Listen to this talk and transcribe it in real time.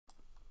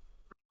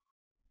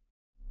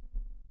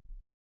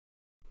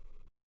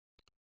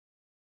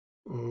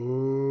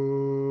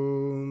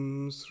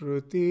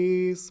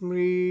Shruti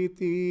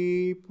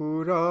Smriti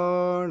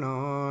Purananam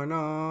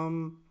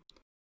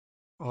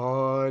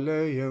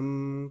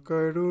Alayam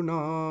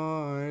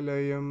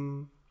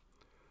Karunalayam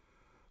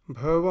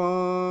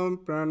Bhavam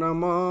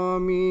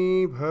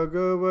Pranamami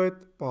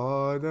Bhagavat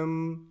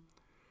Padam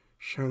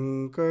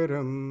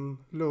Shankaram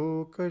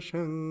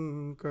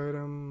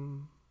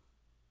Lokashankaram.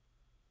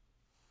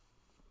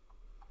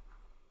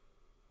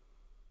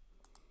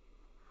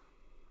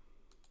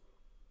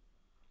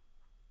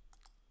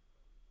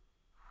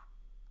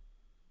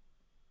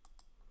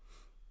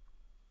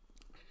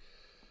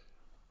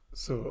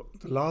 So,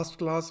 the last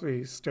class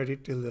we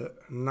studied till the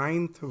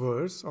 9th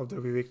verse of the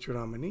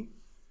Vivekachudamani.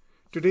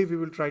 Today we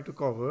will try to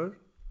cover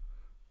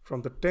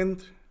from the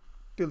 10th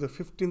till the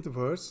 15th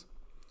verse,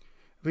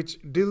 which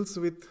deals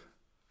with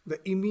the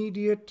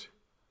immediate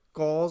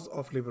cause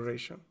of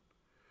liberation.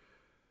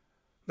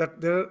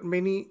 That there are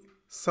many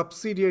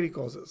subsidiary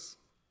causes,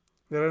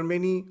 there are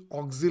many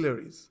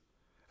auxiliaries,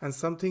 and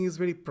something is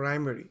very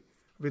primary,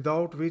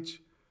 without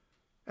which,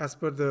 as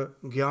per the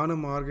Jnana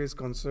Marga is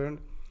concerned,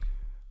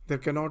 there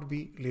cannot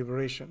be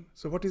liberation.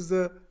 So, what is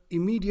the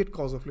immediate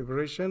cause of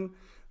liberation?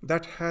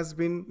 That has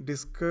been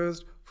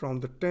discussed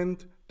from the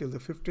 10th till the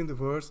 15th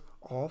verse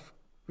of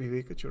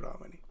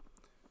Vivekachudamani.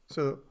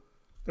 So,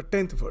 the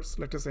 10th verse,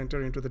 let us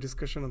enter into the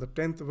discussion of the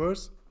 10th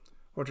verse.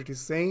 What it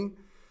is saying: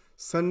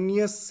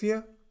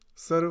 Sanyasya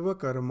sarva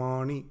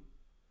karmani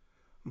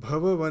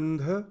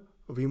bhavavandha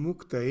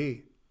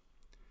vimuktaye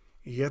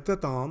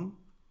yatatam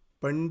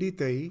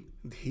panditai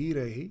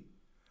dhirai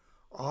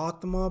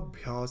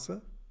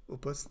atmabhyasa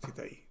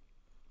upasthitai.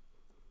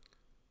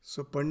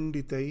 So,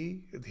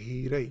 panditai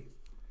dhirai,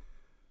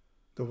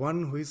 the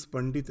one who is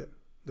pandita,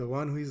 the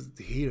one who is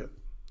dhira.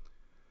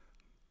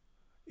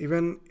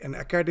 Even an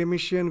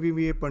academician will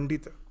be a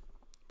pandita,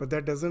 but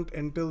that doesn't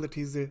entail that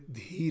he is a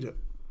dhira.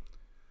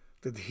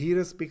 The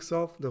dhira speaks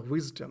of the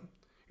wisdom,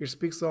 it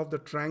speaks of the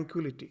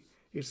tranquility,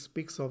 it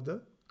speaks of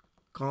the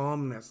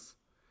calmness,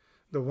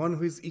 the one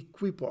who is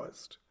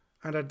equipoised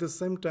and at the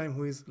same time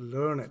who is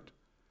learned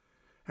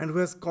and who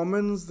has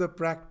commenced the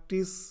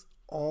practice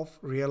of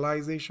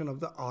realization of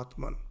the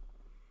Atman.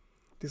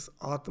 This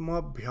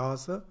Atma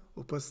Bhyasa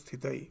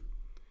Upasthitai.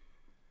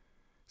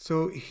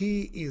 So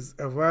he is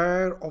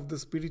aware of the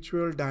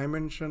spiritual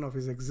dimension of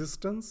his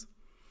existence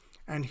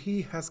and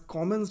he has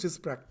commenced his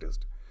practice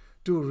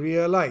to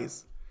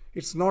realize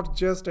it's not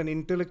just an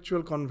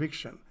intellectual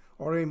conviction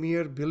or a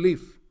mere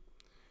belief.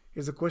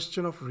 It's a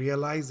question of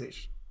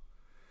realization.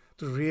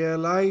 To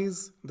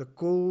realize the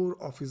core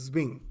of his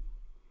being,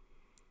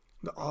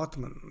 the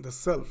Atman, the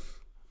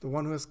Self, the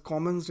one who has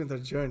commenced in the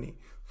journey,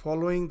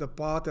 following the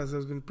path as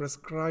has been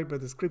prescribed by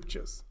the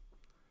scriptures.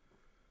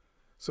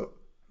 So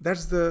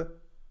that's the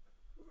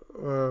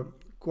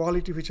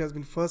quality which has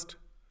been first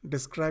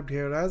described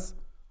here as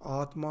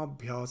Atma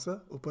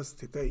Bhyasa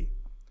Upasthitai.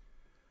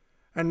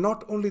 And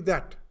not only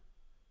that,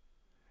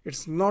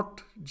 it's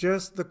not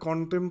just the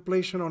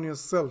contemplation on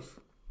yourself.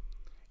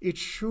 It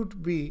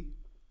should be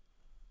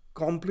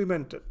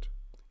complemented.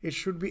 It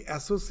should be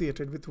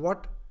associated with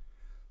what?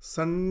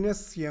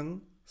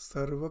 Sanyasyang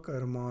sarva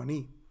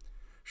karmani.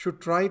 Should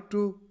try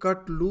to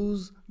cut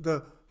loose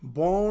the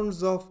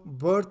bonds of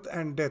birth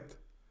and death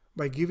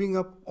by giving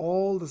up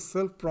all the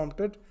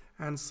self-prompted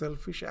and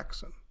selfish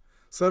action.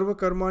 Sarva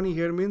karmani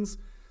here means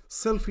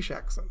selfish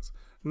actions,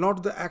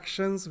 not the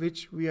actions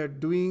which we are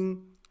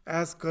doing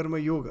as karma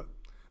yoga.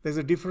 There's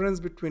a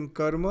difference between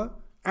karma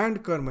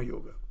and karma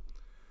yoga.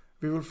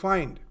 We will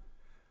find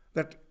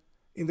that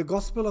in the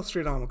Gospel of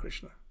Sri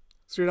Ramakrishna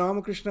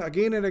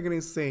again and again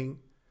is saying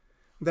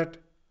that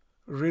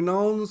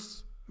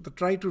renounce,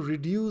 try to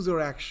reduce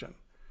your action,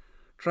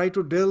 try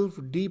to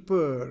delve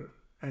deeper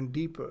and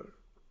deeper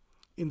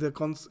in the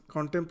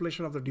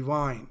contemplation of the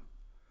divine.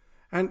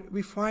 And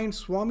we find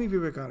Swami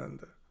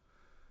Vivekananda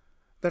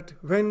that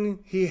when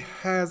he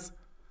is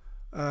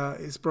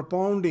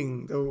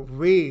propounding the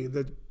way,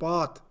 the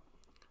path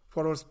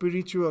for our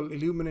spiritual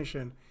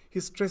illumination,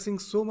 he's stressing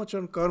so much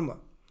on karma.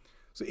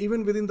 So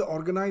even within the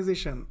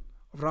organization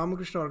of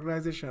Ramakrishna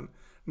organization,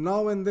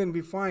 now and then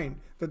we find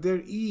that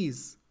there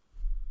is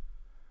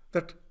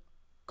that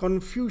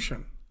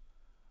confusion,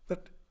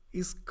 that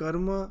is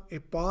karma a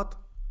path?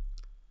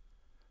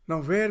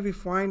 Now where we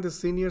find the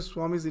senior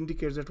Swamis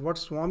indicates that what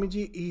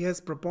Swamiji he has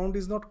propounded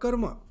is not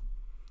karma.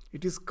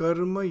 It is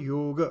karma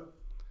yoga.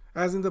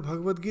 As in the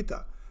Bhagavad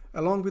Gita,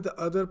 along with the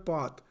other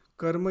path,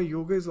 karma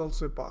yoga is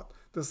also a path.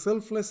 The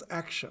selfless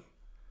action.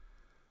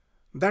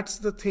 That's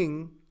the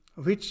thing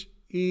which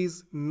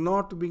is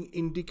not being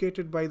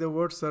indicated by the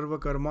word sarva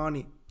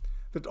karmani.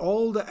 That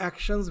all the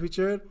actions which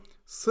are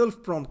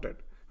self-prompted,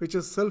 which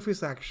are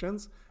selfish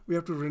actions, we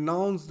have to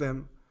renounce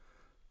them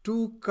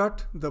to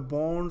cut the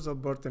bonds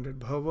of birth and death.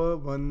 Bhava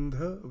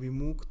bandha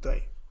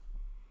vimuktai.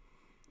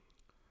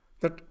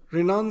 That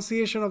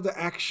renunciation of the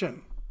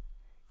action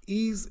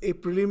is a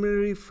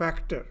preliminary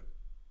factor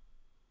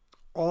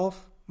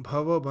of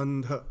bhava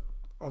bandha,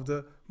 of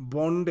the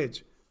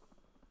bondage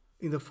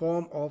in the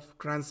form of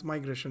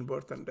transmigration,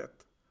 birth and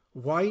death.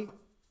 Why?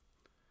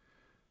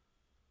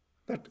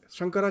 that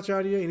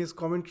Shankaracharya in his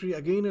commentary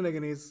again and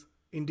again is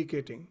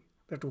indicating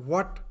that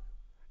what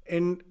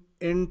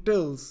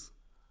entails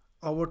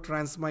our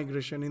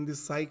transmigration in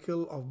this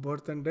cycle of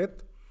birth and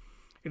death.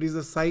 It is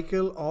a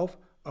cycle of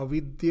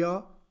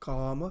avidya,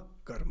 kama,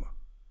 karma.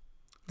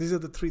 These are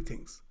the three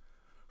things.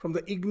 From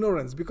the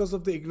ignorance, because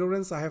of the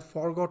ignorance, I have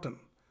forgotten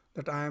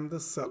that I am the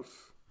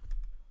self.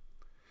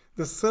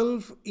 The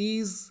self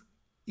is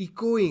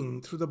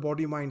echoing through the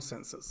body, mind,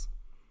 senses.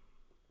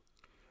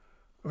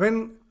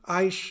 When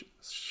I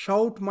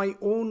shout my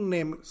own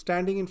name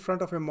standing in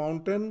front of a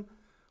mountain,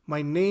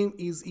 my name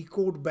is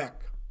echoed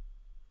back.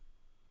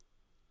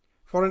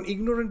 For an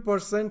ignorant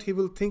person, he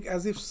will think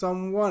as if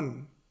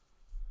someone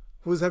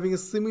who is having a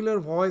similar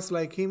voice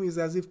like him is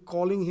as if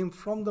calling him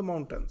from the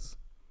mountains.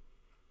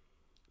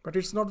 But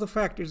it's not the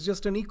fact, it's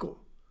just an echo.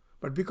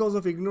 But because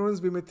of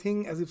ignorance, we may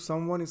think as if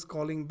someone is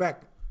calling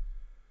back.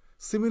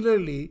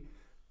 Similarly,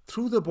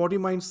 through the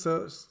body-mind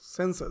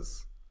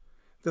senses,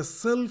 the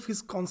self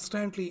is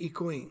constantly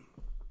echoing.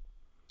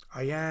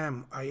 I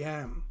am, I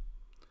am.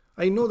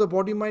 I know the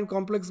body-mind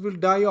complex will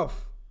die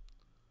off.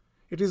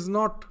 It is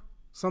not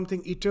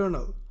something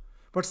eternal,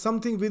 but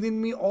something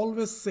within me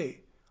always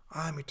say,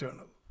 I am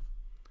eternal.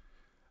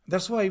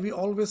 That's why we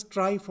always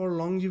strive for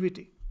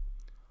longevity.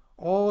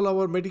 All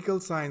our medical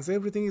science,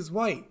 everything is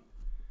why?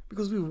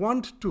 Because we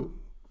want to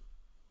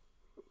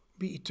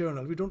be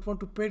eternal. We don't want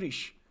to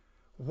perish.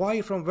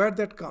 Why? From where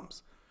that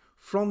comes?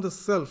 From the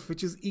self,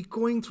 which is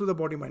echoing through the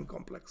body-mind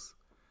complex.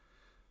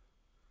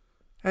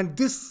 And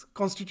this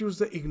constitutes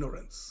the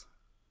ignorance.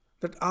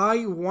 That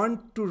I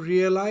want to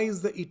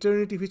realize the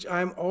eternity which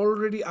I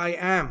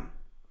am.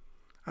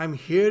 I'm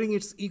hearing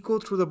its echo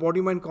through the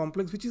body-mind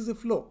complex, which is a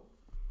flow.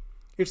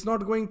 It's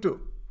not going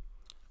to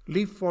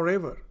live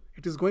forever.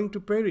 It is going to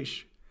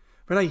perish.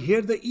 When I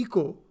hear the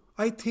echo,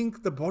 I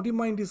think the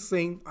body-mind is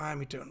saying, I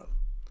am eternal.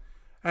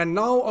 And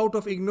now out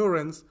of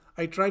ignorance,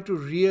 I try to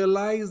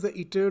realize the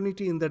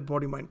eternity in that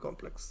body-mind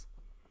complex,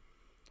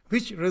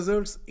 which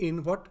results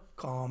in what?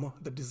 Kama,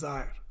 the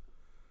desire.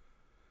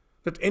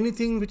 That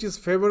anything which is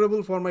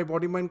favorable for my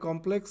body-mind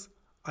complex,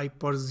 I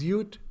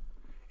pursue it.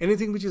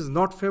 Anything which is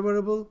not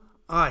favorable,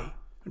 I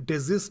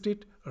desist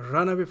it,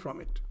 run away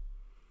from it.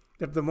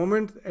 That the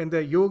moment in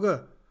the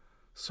yoga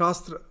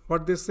shastra,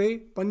 what they say,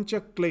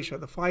 pancha klesha,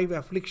 the 5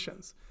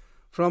 afflictions.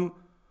 From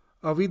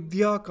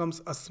avidya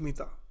comes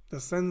asmita, the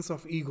sense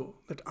of ego,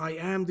 that I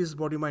am this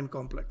body-mind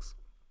complex.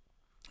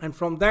 And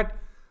from that,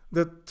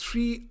 the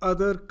 3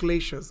 other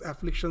kleshas,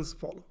 afflictions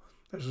follow.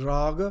 That's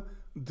raga,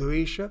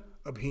 dvesha,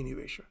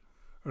 abhinivesha.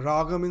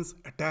 Raga means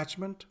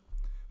attachment.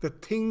 The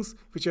things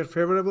which are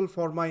favorable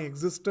for my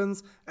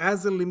existence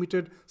as a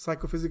limited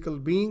psychophysical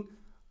being,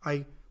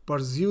 I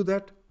pursue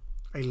that.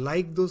 I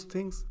like those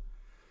things.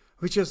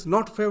 Which is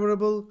not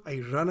favorable,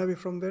 I run away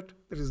from that.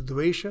 That is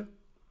dvesha.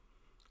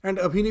 And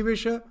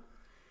abhinivesha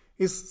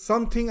is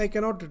something I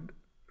cannot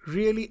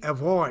really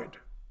avoid.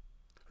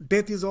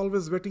 Death is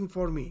always waiting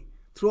for me.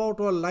 Throughout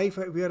our life,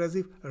 we are as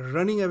if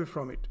running away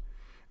from it.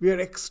 We are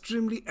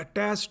extremely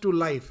attached to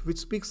life, which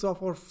speaks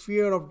of our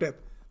fear of death.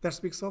 That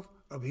speaks of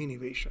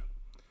abhinivesha.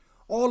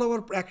 All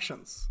our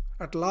actions,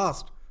 at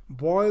last,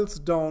 boils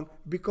down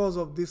because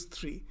of these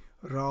 3.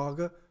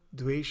 Raga,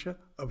 dvesha,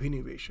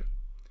 abhinivesha.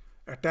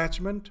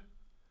 Attachment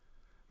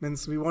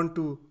means we want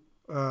to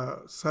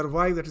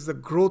survive. That is a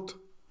growth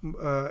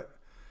way.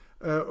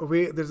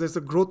 There's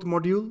a growth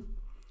module,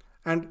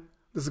 and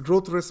there's a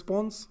growth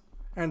response.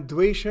 And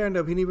dvesha and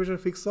abhinivesha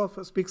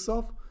speaks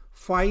of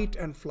fight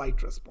and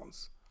flight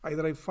response.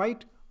 Either I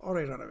fight or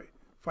I run away.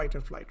 Fight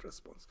and flight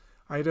response.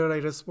 Either I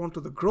respond to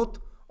the growth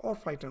or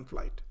fight and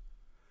flight.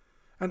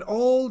 And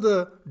all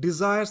the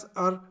desires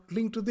are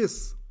linked to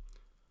this.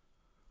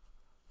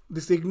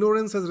 This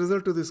ignorance has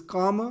resulted to this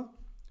karma,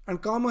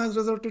 and karma has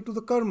resulted to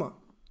the karma,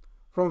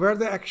 from where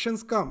the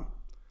actions come.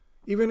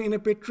 Even in a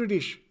petri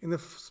dish, in a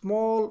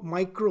small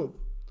microbe,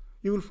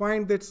 you will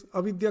find that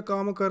avidya,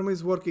 kama, karma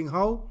is working.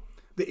 How?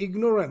 The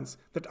ignorance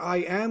that I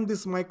am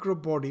this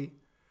microbe body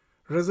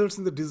results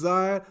in the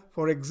desire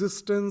for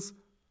existence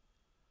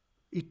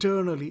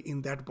eternally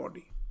in that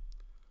body.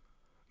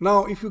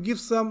 Now, if you give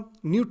some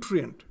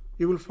nutrient,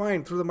 you will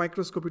find through the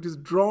microscope it is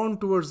drawn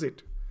towards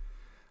it.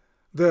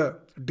 The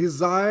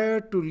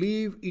desire to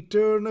live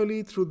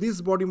eternally through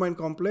this body-mind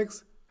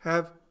complex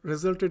have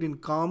resulted in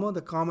karma.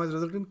 The karma has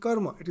resulted in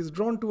karma. It is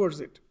drawn towards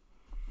it.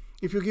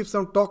 If you give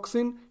some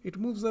toxin, it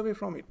moves away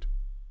from it.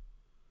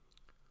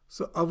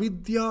 So,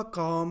 avidya,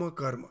 kama,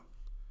 karma.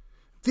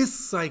 This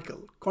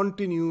cycle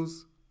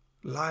continues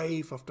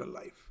life after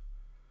life.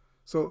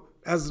 So,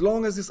 as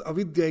long as this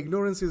avidya,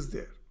 ignorance is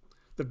there,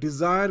 the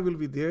desire will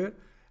be there,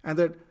 and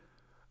that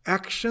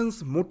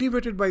actions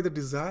motivated by the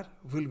desire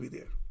will be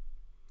there.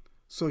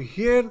 So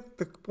here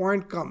the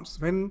point comes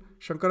when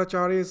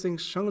Shankaracharya is saying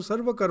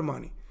sarva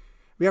karmani.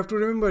 We have to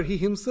remember he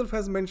himself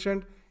has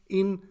mentioned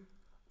in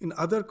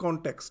other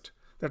context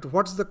that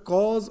what's the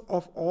cause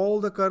of all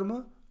the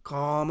karma?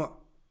 Kama.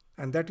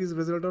 And that is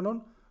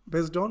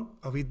based on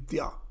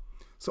avidya.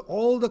 So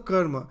all the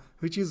karma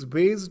which is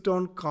based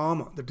on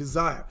kama, the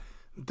desire,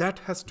 that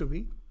has to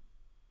be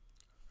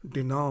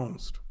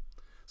denounced.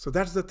 So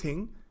that's the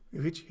thing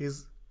which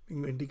is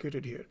being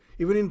indicated here.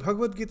 Even in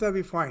Bhagavad Gita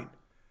we find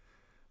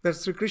that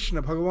Sri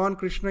Krishna, Bhagavan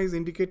Krishna is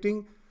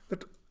indicating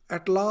that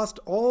at last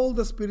all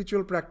the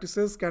spiritual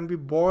practices can be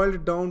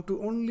boiled down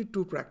to only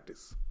two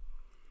practices.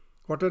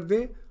 What are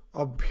they?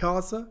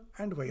 Abhyasa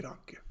and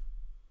Vairagya.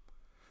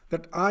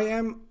 That I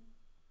am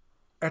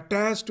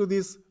attached to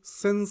this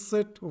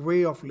sensate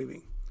way of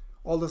living.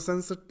 All the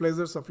sensate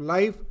pleasures of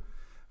life,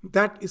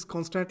 that is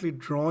constantly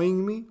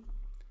drawing me.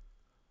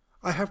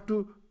 I have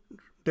to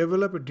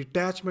develop a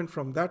detachment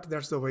from that.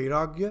 That's the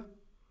Vairagya.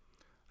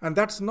 And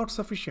that's not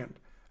sufficient.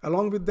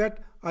 Along with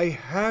that, I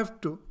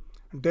have to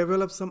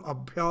develop some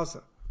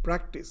Abhyasa,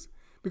 practice.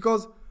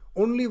 Because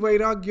only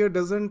Vairagya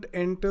doesn't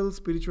entail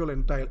spiritual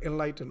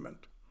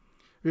enlightenment.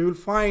 We will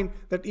find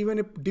that even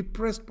a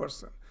depressed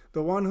person,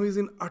 the one who is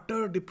in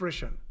utter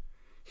depression,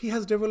 he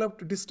has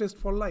developed distaste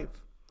for life.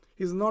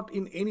 He is not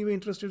in any way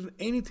interested in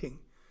anything.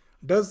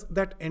 Does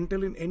that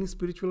entail in any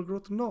spiritual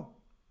growth? No.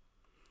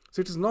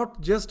 So it is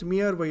not just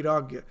mere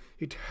Vairagya.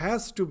 It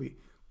has to be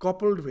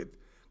coupled with,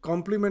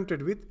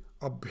 complemented with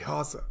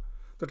Abhyasa,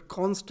 that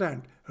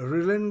constant,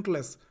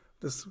 relentless,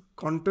 this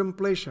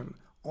contemplation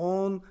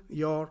on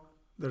the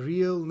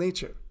real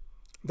nature.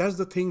 That's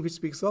the thing which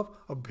speaks of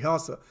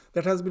Abhyasa.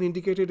 That has been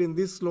indicated in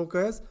this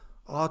sloka as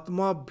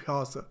Atma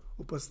Abhyasa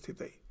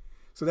Upasthitai.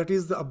 So that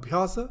is the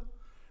Abhyasa,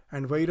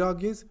 and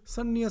Vairagya is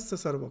Sannyasa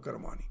Sarva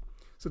Karmani.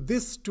 So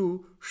these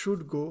two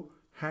should go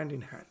hand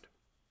in hand.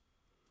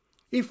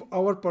 If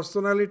our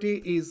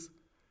personality is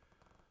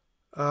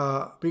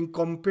being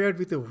compared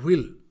with a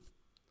will,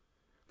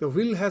 the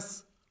will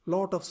has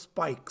lot of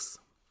spikes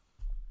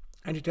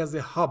and it has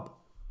a hub.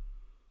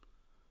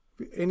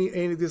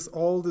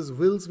 All these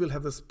wills will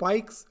have the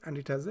spikes and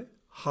it has a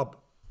hub.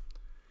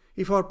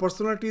 If our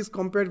personality is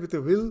compared with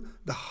a will,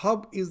 the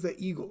hub is the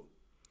ego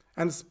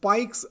and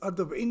spikes are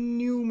the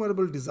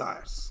innumerable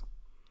desires,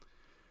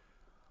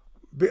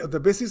 the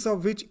basis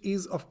of which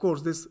is, of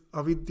course, this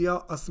avidya,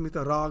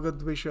 asmita, raga,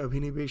 dvesha,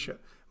 abhinivesha.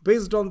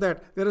 Based on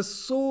that, there are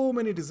so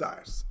many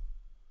desires.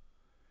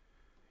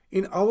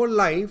 In our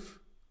life,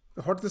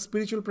 what the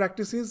spiritual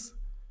practice is,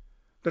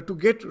 that to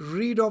get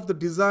rid of the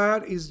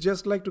desire is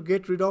just like to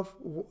get rid of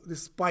the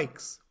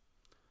spikes.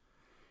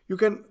 You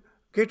can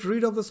get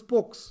rid of the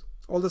spokes,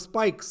 all the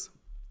spikes,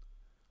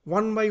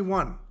 one by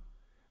one.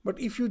 But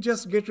if you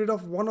just get rid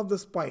of one of the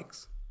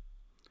spikes,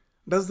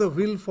 does the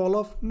will fall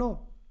off?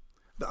 No.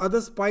 The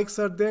other spikes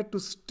are there to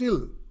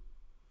still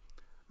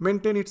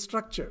maintain its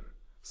structure,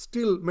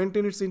 still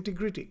maintain its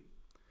integrity.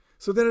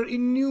 So there are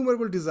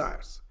innumerable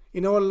desires.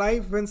 In our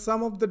life, when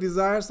some of the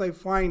desires I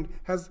find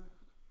has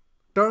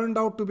turned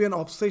out to be an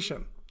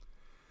obsession,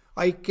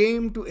 I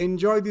came to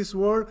enjoy this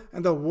world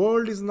and the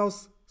world is now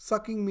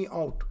sucking me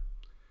out.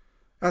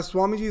 As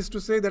Swamiji used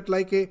to say, that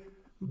like a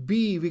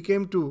bee, we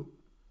came to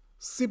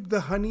sip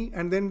the honey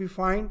and then we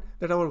find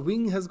that our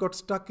wing has got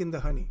stuck in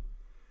the honey.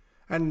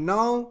 And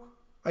now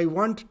I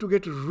want to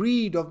get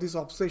rid of this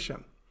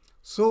obsession.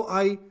 So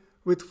I,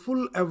 with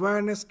full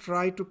awareness,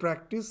 try to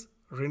practice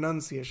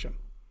renunciation.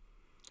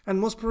 And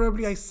most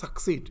probably I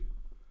succeed.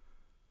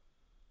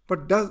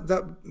 But does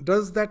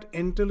that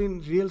entail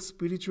in real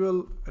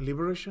spiritual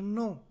liberation?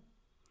 No.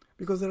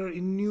 Because there are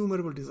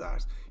innumerable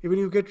desires. Even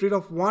if you get rid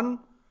of one,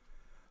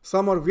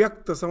 some are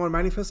vyakta, some are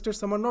manifested,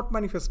 some are not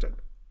manifested.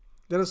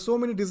 There are so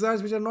many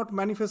desires which are not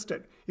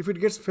manifested. If it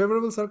gets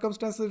favorable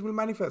circumstances, it will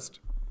manifest.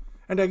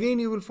 And again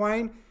you will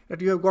find that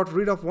you have got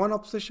rid of one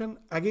obsession,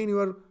 again you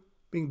are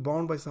being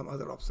bound by some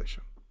other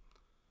obsession.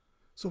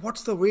 So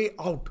what's the way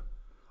out?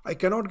 I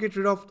cannot get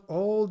rid of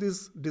all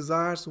these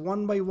desires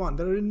one by one.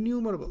 There are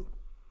innumerable.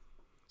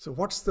 So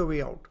what's the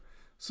way out?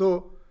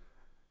 So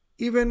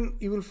even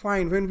you will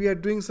find when we are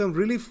doing some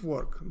relief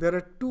work, there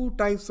are two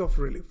types of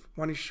relief.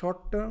 One is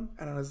short term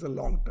and another is the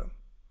long term.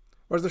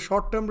 What is the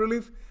short term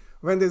relief?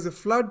 When there is a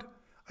flood,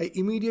 I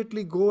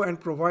immediately go and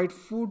provide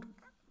food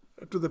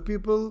to the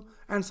people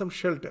and some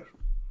shelter.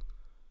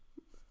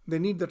 They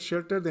need that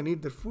shelter, they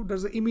need that food.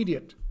 That's the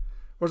immediate.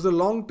 What's the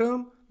long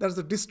term? That's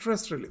the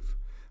distress relief.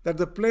 That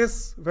the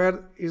place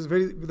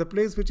the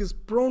place which is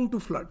prone to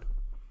flood.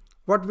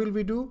 What will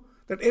we do?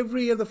 That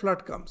every year the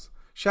flood comes.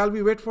 Shall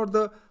we wait for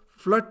the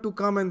flood to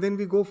come and then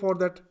we go for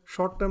that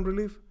short-term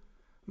relief?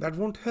 That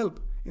won't help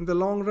in the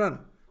long run,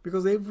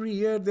 because every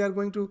year they are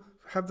going to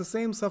have the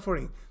same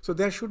suffering. So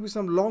there should be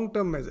some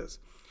long-term measures.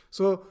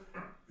 So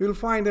you'll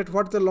find that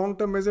what the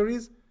long-term measure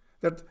is,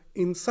 that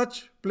in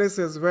such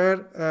places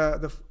where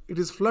it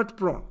is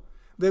flood-prone,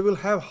 they will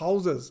have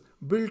houses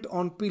built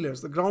on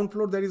pillars. The ground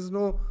floor, there is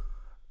no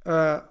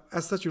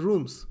as such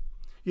rooms.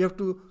 You have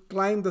to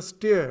climb the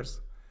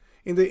stairs.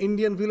 In the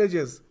Indian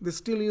villages, they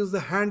still use the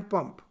hand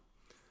pump.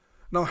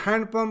 Now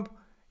hand pump,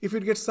 if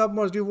it gets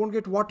submerged, you won't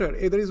get water.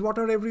 There is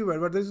water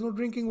everywhere, but there is no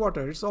drinking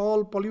water. It's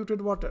all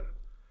polluted water.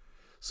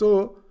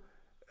 So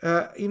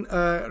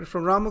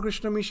from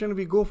Ramakrishna Mission,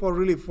 we go for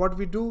relief. What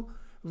we do,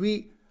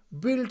 we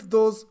build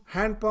those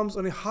hand pumps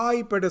on a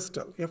high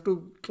pedestal. You have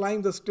to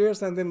climb the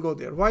stairs and then go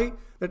there. Why?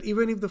 That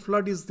even if the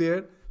flood is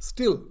there,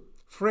 still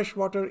fresh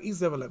water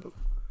is available.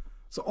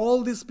 So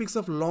all this speaks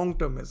of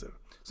long-term measure.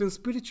 So in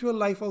spiritual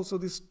life also,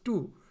 these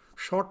two,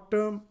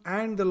 short-term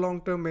and the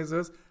long-term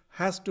measures,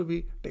 has to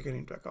be taken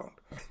into account.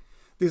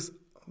 This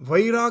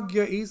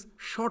vairagya is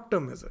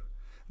short-term measure.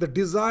 The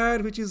desire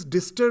which is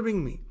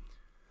disturbing me,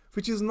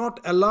 which is not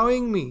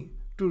allowing me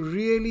to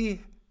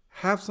really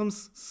have some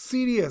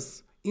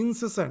serious,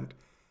 incessant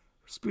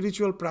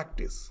spiritual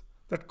practice,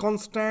 that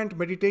constant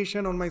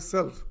meditation on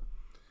myself.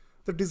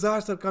 The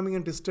desires are coming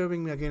and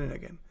disturbing me again and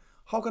again.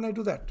 How can I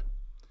do that?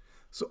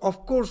 So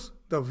of course,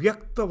 the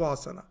vyakta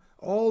vasana,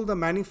 all the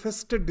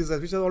manifested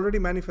desires, which are already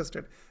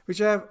manifested,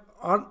 which I have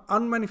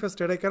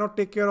unmanifested, I cannot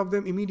take care of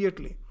them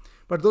immediately.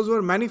 But those who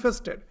are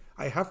manifested,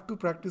 I have to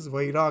practice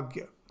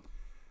vairagya.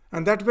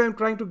 And that way I'm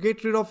trying to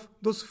get rid of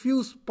those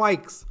few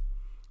spikes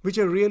which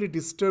are really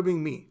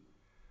disturbing me.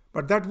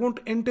 But that won't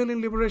entail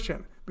in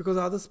liberation, because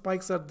other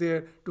spikes are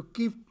there to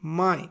keep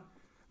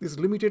this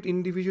limited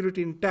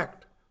individuality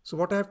intact. So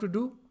what I have to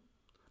do?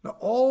 Now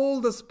all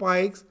the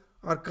spikes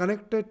are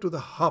connected to the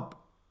hub.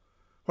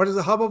 What is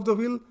the hub of the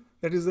will?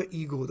 That is the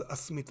ego, the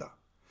asmita.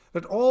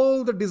 That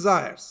all the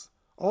desires,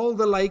 all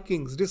the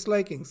likings,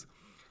 dislikings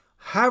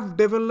have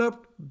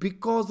developed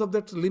because of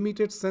that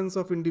limited sense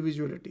of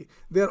individuality.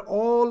 They are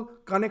all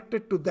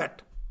connected to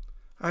that.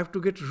 I have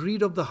to get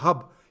rid of the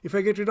hub. If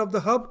I get rid of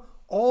the hub,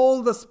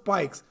 all the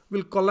spikes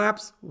will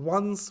collapse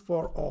once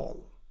for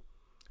all,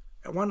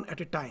 one at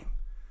a time.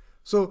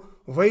 So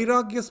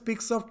vairagya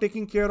speaks of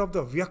taking care of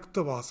the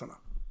vyakta vasana.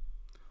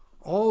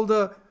 All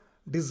the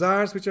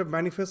desires which have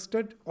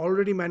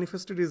already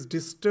manifested, is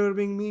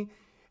disturbing me.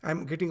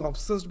 I'm getting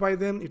obsessed by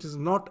them. It is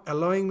not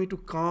allowing me to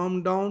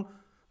calm down.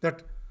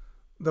 That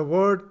the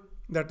word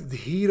that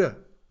dhira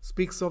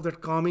speaks of,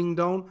 that calming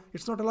down,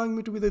 it's not allowing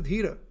me to be the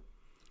dhira.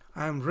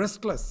 I am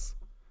restless.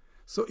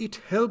 So it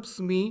helps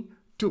me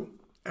to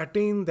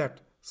attain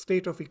that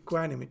state of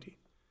equanimity.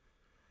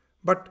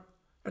 But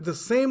at the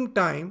same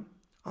time,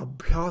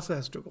 abhyasa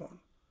has to go on.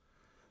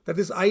 That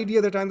this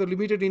idea that I am the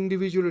limited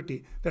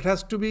individuality, that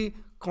has to be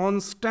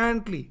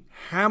constantly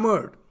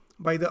hammered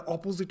by the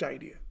opposite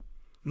idea.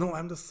 No, I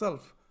am the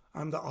self.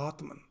 I am the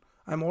Atman.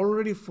 I am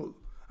already full.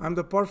 I am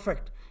the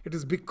perfect. It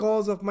is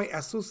because of my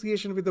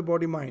association with the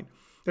body-mind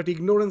that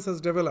ignorance has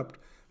developed,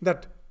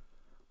 that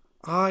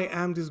I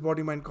am this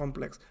body-mind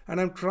complex. And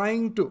I am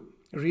trying to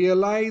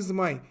realize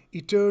my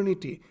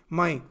eternity,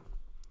 my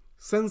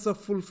sense of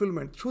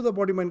fulfillment through the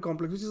body-mind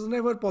complex, which is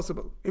never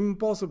possible,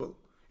 impossible.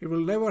 It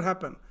will never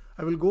happen.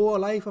 I will go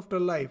life after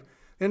life.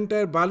 The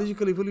entire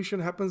biological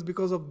evolution happens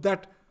because of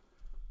that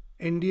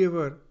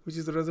endeavor, which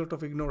is the result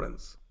of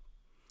ignorance.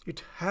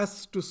 It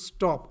has to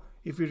stop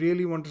if we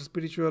really want a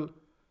spiritual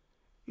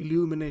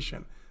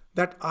illumination.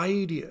 That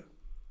idea,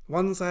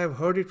 once I have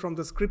heard it from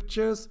the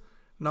scriptures,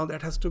 now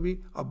that has to be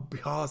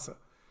abhyasa.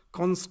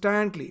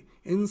 Constantly,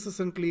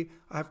 incessantly,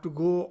 I have to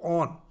go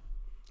on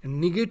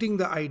and negating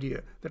the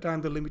idea that I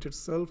am the limited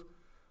self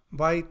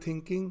by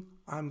thinking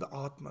I am the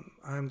Atman,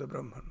 I am the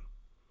Brahman.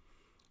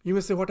 You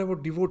may say, what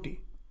about devotee?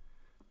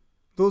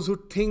 Those who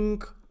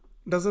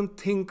doesn't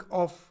think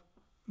of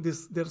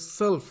this, their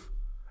self,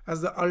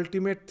 as the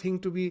ultimate thing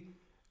to be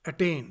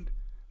attained.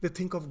 They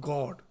think of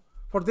God.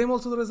 For them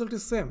also the result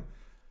is same.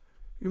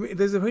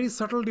 There's a very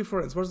subtle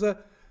difference. What's the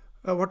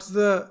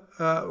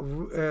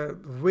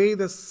way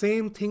the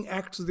same thing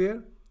acts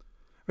there?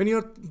 When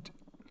you're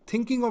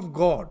thinking of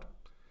God,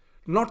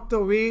 not the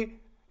way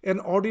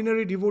an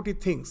ordinary devotee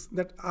thinks,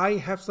 that I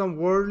have some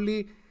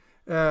worldly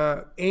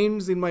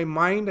ends in my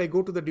mind, I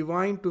go to the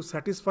divine to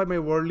satisfy my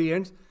worldly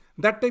ends.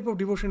 That type of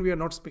devotion we are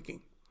not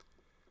speaking.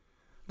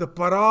 The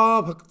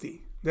para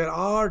bhakti, there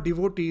are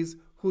devotees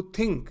who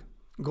think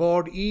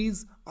God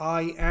is,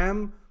 I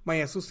am, my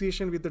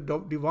association with the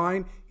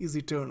divine is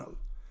eternal.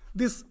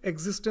 This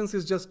existence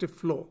is just a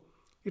flow.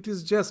 It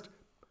is just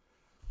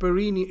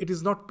perennial. It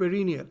is not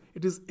perennial.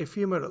 It is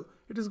ephemeral.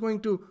 It is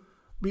going to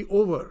be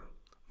over.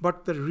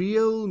 But the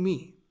real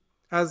me,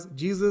 as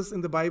Jesus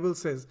in the Bible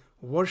says,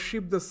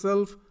 worship the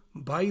self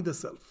by the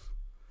self.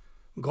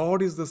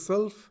 God is the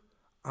self,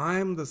 I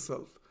am the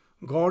self.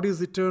 God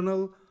is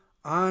eternal,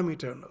 I am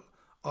eternal.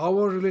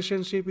 Our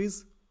relationship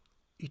is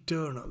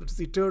eternal. It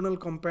is eternal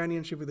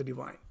companionship with the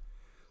divine.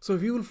 So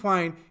you will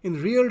find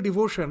in real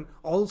devotion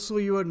also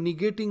you are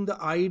negating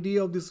the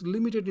idea of this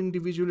limited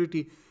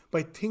individuality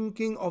by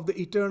thinking of the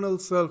eternal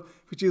self,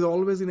 which is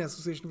always in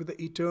association with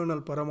the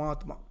eternal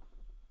Paramatma.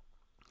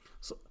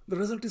 So the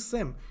result is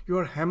same. You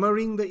are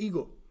hammering the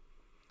ego.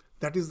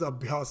 That is the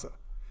abhyasa.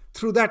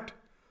 Through that,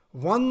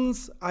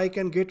 once I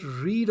can get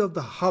rid of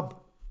the hub,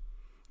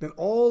 then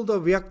all the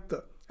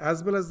vyakta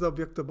as well as the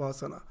vyakta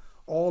bhasana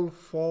all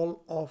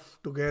fall off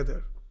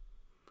together.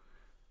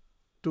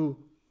 To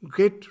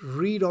get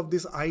rid of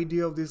this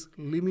idea of this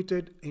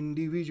limited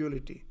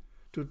individuality,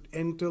 to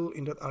enter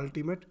into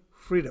ultimate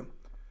freedom.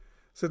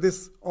 So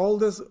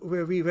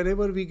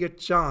whenever we get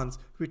chance,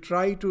 we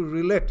try to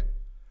relate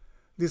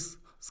this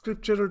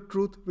scriptural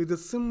truth with the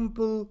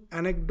simple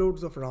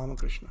anecdotes of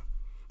Ramakrishna.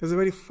 There's a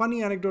very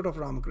funny anecdote of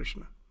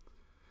Ramakrishna.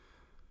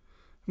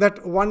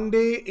 That one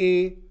day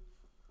a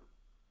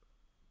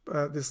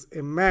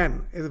a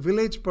man, a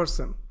village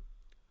person,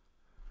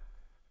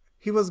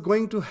 he was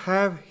going to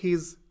have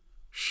his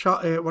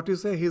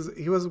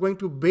he was going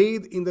to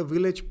bathe in the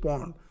village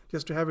pond,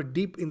 just to have a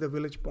dip in the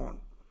village pond.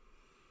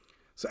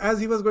 So as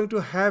he was going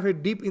to have a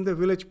dip in the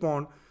village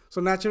pond,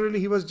 so naturally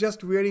he was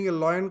just wearing a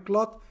loin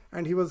cloth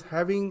and he was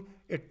having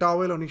a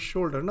towel on his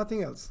shoulder,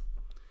 nothing else.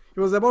 He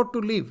was about to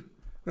leave.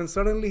 Then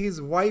suddenly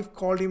his wife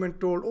called him and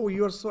told, "Oh,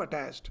 you are so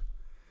attached.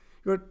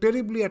 You are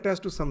terribly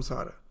attached to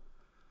samsara.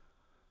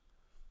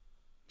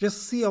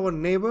 Just see our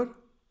neighbor,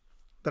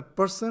 that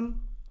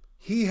person,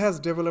 he has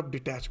developed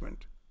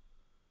detachment."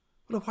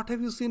 Well, what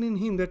have you seen in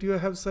him that you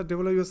have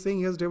developed? You are saying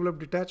he has developed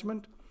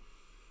detachment?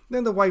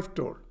 Then the wife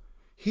told,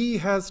 he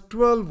has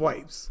 12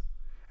 wives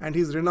and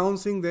he is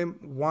renouncing them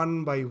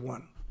one by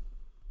one.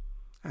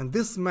 And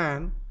this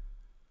man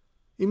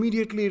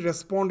immediately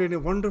responded in a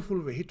wonderful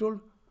way. He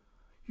told,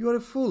 "You are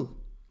a fool.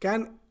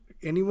 Can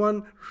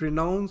anyone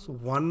renounce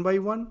one by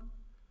one?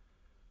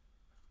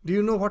 Do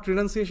you know what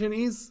renunciation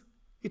is?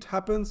 It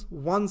happens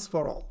once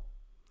for all.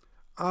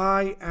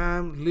 I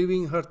am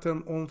leaving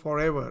Hartham Om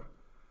forever."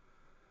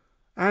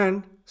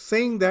 And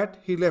saying that,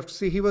 he left.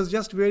 See, he was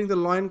just wearing the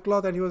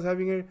loincloth and he was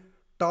having a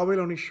towel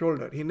on his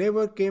shoulder. He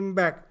never came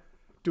back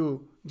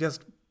to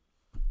just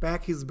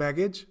pack his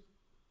baggage.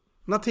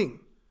 Nothing.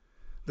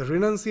 The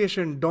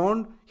renunciation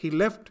dawned. He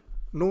left,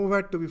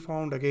 nowhere to be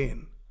found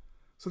again.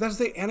 So that's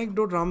the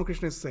anecdote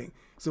Ramakrishna is saying.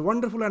 It's a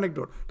wonderful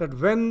anecdote that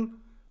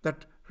when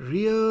that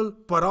real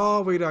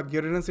para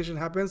vairagya, renunciation,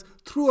 happens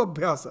through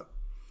abhyasa.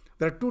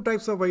 There are two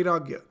types of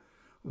vairagya.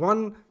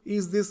 One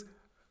is this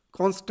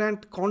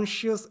constant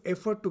conscious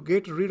effort to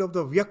get rid of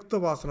the vyakta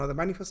vasana, the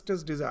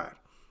manifested desire.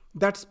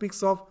 That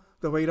speaks of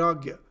the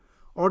vairagya,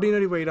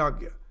 ordinary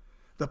vairagya.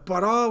 The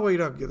para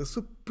vairagya, the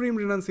supreme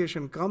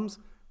renunciation, comes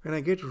when I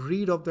get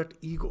rid of that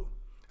ego.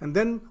 And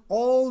then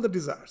all the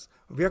desires,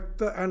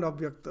 vyakta and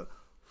abhyakta,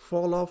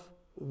 fall off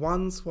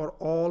once for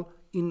all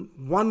in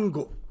one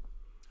go.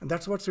 And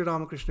that's what Sri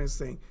Ramakrishna is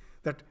saying.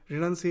 That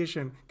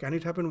renunciation, can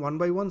it happen one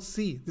by one?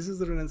 See, this is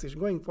the renunciation,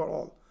 going for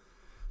all.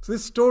 So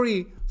these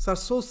stories are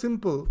so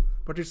simple,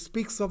 but it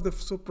speaks of the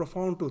so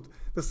profound truth.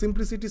 The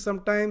simplicity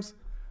sometimes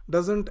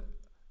doesn't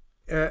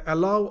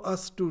allow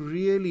us to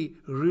really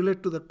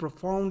relate to the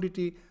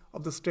profundity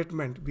of the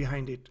statement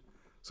behind it.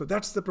 So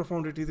that's the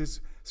profundity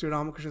this Sri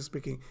Ramakrishna is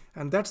speaking.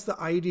 And that's the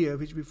idea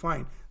which we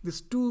find.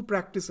 These two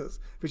practices,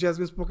 which has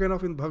been spoken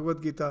of in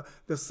Bhagavad Gita,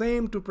 the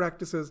same two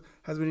practices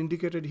has been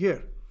indicated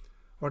here.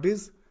 What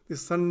is? The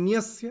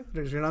sannyasya,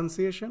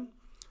 renunciation,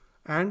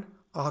 and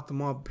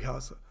atma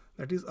abhyasa.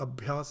 That is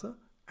abhyasa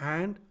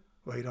and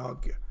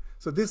vairagya.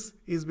 So this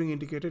is being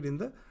indicated in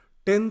the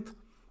 10th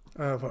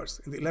verse.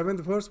 In the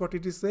 11th verse, what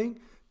it is saying?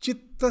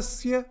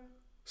 Chittasya,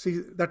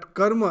 see that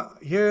karma,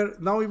 here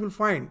now you will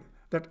find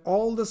that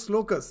all the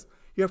slokas,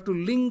 you have to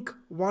link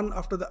one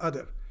after the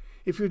other.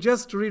 If you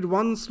just read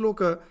one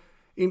sloka,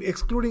 in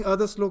excluding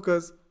other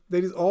slokas,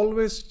 there is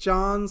always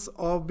chance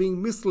of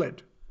being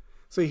misled.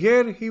 So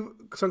here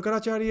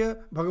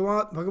Shankaracharya,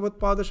 Bhagavad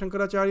Pada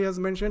Shankaracharya has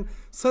mentioned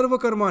sarva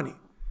karmani.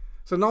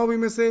 So now we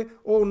may say,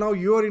 oh, now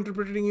your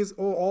interpreting is,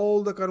 oh,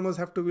 all the karmas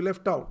have to be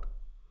left out.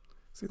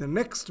 See, the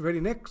very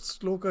next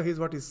sloka is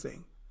what he's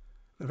saying.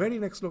 The very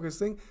next sloka is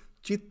saying,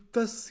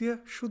 Chittasya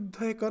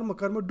shuddha karma.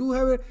 Karma do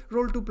have a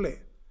role to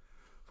play.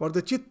 For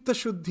the chitta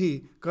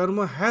shuddhi,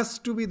 karma has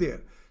to be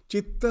there.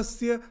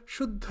 Chittasya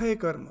shuddha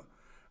karma.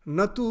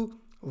 Natu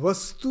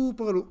vastu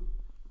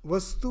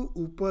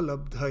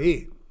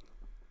upalabdhaye.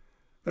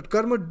 That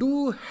karma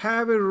do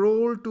have a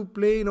role to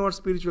play in our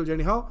spiritual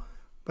journey. How?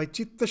 By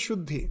chitta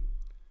shuddhi.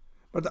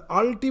 But the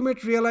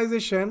ultimate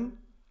realization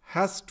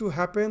has to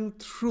happen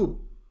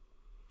through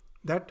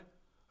that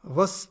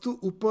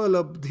vastu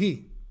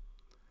upalabdhi.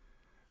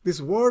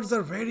 These words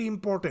are very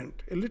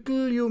important. A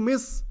little you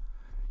miss,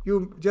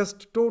 you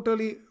just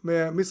totally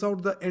miss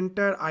out the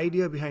entire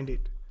idea behind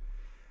it.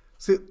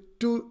 See,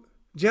 to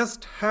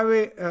just have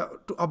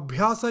to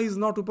abhyasa is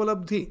not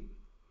upalabdhi.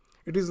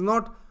 It is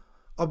not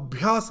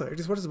abhyasa. It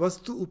is what is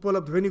vastu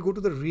upalabdhi, when you go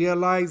to the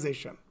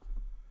realization.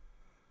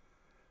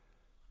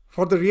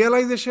 For the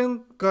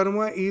realization,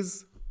 karma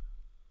is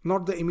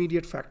not the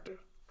immediate factor.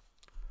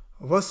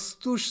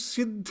 Vastu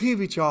siddhi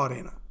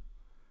vicharena.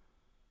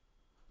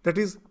 That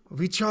is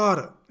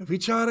vichara.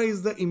 Vichara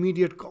is the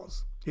immediate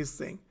cause, he is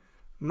saying,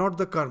 not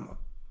the karma.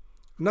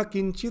 Na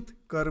kinchit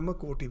karma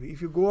kotivi.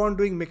 If you go on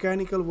doing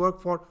mechanical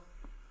work for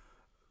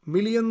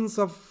millions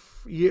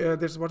of years,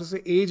 that's what I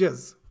say,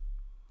 ages,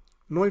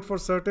 know it for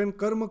certain,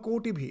 karma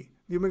kotivi.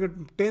 You may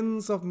get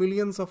tens of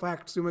millions of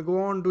acts, you may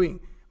go on doing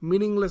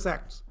meaningless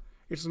acts.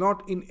 It's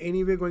not in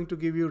any way going to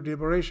give you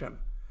liberation.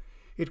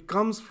 It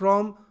comes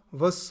from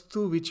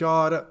vastu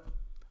vichara,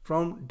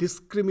 from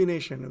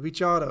discrimination,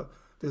 vichara.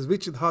 This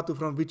vich dhatu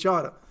from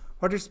vichara.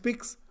 What it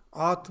speaks?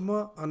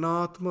 Atma,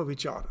 anatma,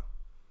 vichara.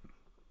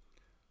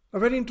 Now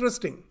very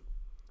interesting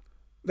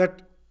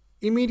that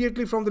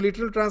immediately from the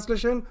literal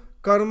translation,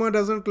 karma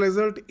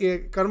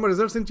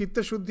results in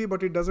chitta shuddhi,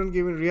 but it doesn't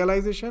give in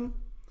realization.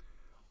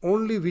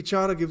 Only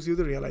vichara gives you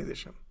the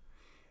realization.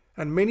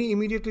 And many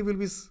immediately will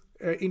be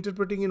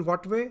interpreting in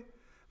what way?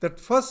 That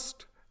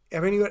first,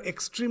 when you are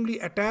extremely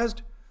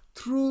attached,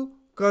 through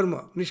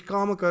karma,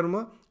 nishkama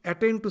karma,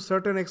 attain to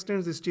certain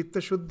extent this chitta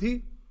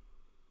shuddhi.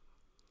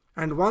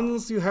 And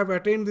once you have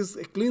attained this,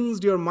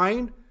 cleansed your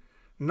mind,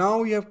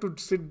 now you have to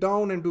sit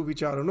down and do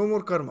vichara, no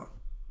more karma.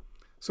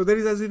 So there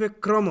is as if a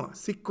krama,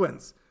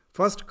 sequence.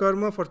 First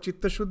karma for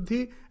chitta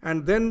shuddhi,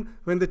 and then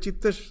when the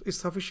chitta is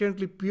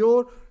sufficiently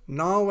pure,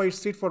 now I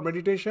sit for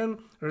meditation,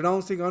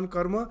 renouncing on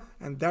karma,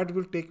 and that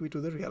will take me to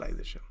the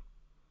realization.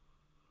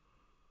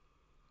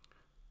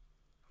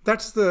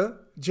 That's the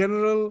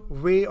general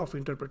way of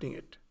interpreting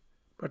it.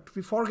 But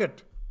we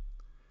forget.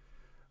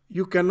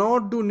 You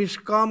cannot do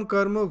nishkam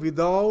karma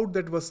without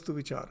that vastu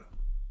vichara.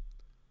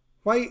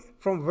 Why?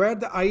 From where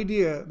the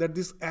idea that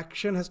this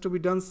action has to be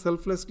done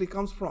selflessly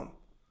comes from?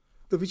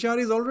 The vichara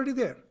is already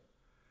there.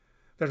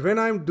 That when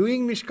I am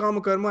doing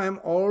nishkama karma, I am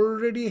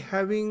already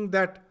having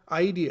that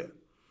idea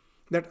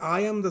that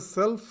I am the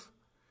self,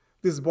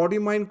 this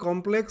body-mind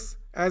complex,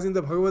 as in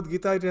the Bhagavad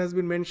Gita it has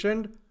been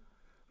mentioned,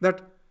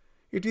 that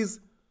it is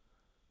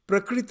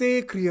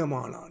prakrite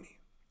kriyamanani.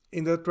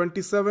 In the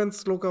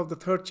 27th sloka of the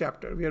 3rd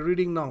chapter, we are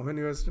reading now when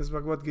you are this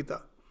Bhagavad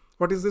Gita.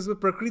 What is this?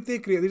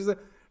 Prakrite kriya. There is a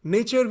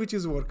nature which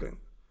is working.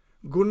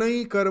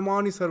 Gunai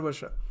karmani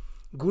sarvasha.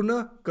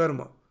 Guna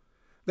karma.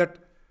 That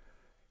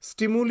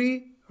stimuli,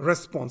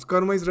 response.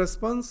 Karma is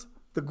response.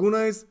 The guna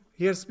is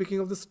here speaking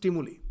of the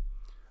stimuli.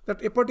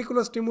 That a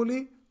particular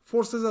stimuli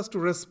forces us to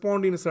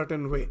respond in a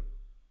certain way.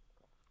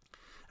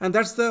 And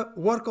that's the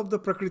work of the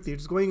Prakriti.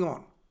 It's going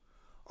on.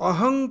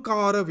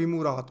 Ahankara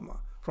vimuratma.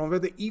 From where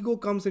the ego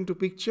comes into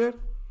picture,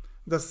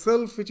 the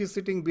self which is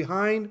sitting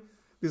behind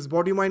this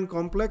body-mind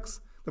complex.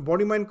 The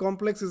body-mind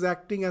complex is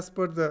acting as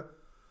per the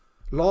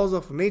laws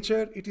of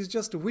nature. It is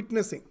just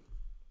witnessing.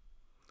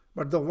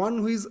 But the one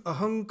who is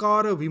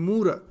ahankara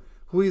vimura,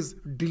 who is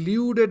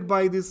deluded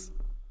by this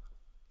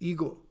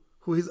ego,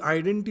 who is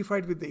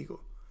identified with the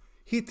ego,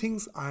 he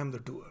thinks I am the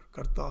doer.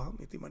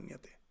 Kartaham iti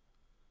manyate.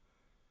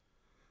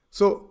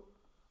 So,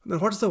 then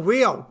what's the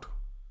way out?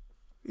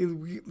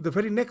 In the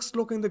very next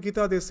sloka in the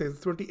Gita, they say, the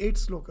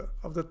 28th sloka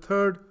of the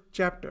 3rd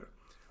chapter,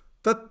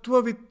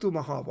 Tattva vittu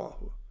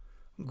mahabahu,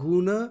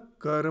 guna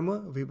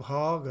karma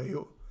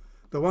vibhagayo.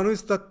 The one who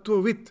is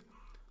tattva vit,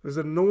 who is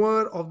a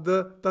knower of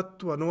the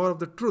tattva, knower of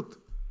the truth.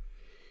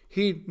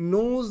 He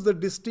knows the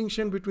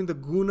distinction between the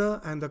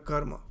guna and the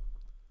karma.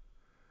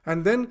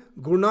 And then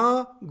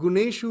guna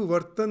guneshu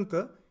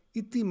vartanta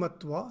iti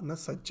matva na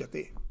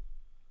sajjate.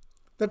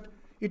 That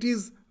it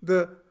is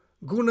the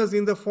gunas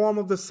in the form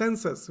of the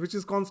senses, which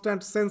is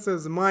constant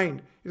senses,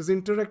 mind, is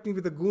interacting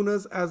with the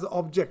gunas as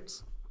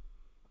objects.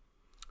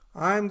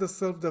 I am the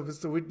self,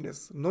 the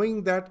witness,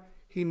 knowing that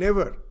he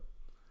never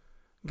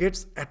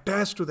gets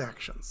attached to the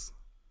actions.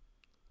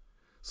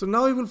 So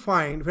now you will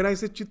find, when I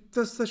say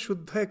chittasya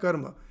shuddha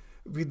karma,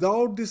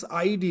 without this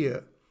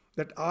idea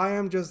that I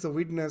am just the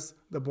witness,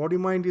 the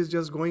body-mind is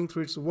just going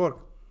through its work,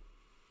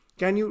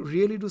 can you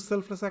really do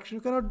selfless action?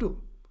 You cannot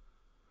do.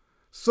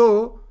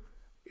 So,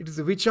 it is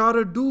the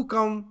vichara do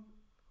come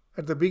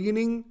at the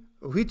beginning,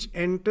 which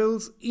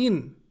entails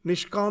in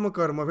nishkama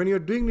karma. When you are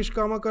doing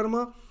nishkama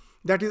karma,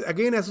 that is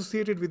again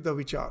associated with the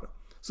vichara.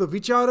 So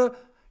vichara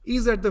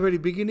is at the very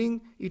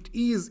beginning, it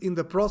is in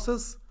the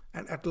process,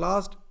 and at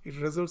last it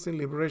results in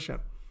liberation.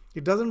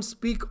 It doesn't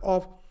speak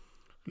of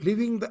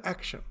leaving the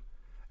action.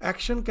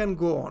 Action can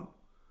go on,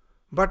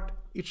 but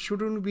it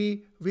shouldn't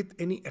be with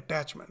any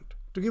attachment.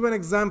 To give an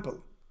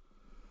example,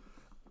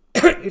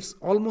 it's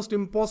almost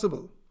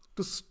impossible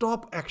to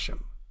stop action.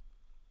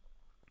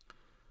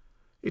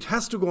 It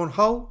has to go on.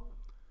 How?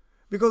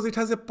 Because it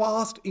has a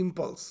past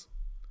impulse.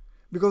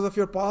 Because of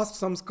your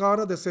past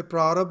samskara, they say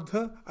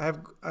prarabdha, I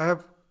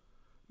have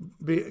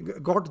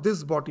got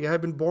this body, I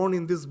have been born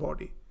in this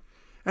body.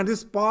 And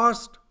this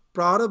past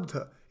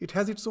prarabdha, it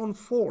has its own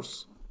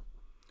force.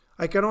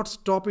 I cannot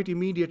stop it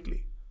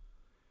immediately.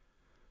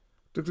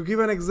 To give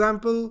an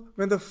example,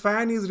 when the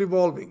fan is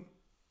revolving,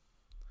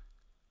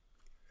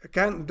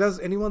 does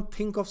anyone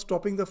think of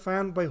stopping the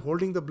fan by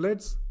holding the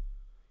blades?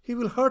 He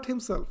will hurt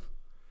himself.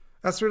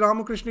 As Sri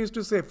Ramakrishna used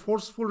to say,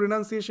 forceful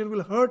renunciation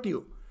will hurt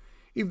you.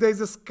 If there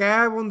is a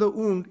scab on the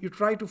wound, you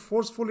try to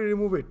forcefully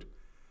remove it.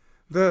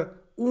 The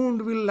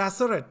wound will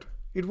lacerate.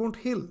 It won't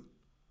heal.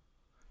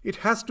 It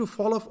has to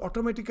fall off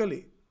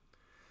automatically.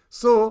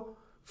 So,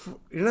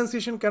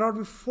 renunciation cannot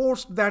be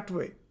forced that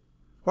way.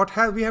 What's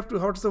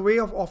the way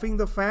of offing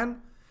the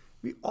fan?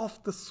 We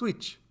off the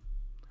switch.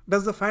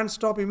 Does the fan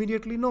stop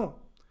immediately? No.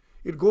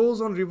 It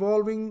goes on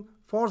revolving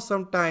for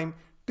some time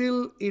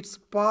till its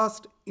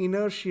past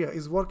inertia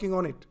is working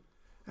on it.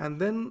 And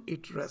then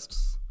it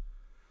rests.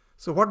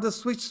 So what the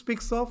switch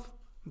speaks of?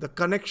 The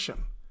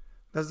connection.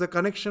 That's the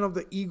connection of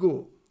the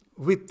ego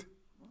with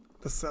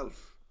the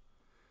self.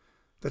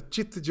 The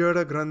chit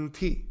jada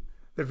granthi.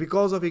 That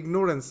because of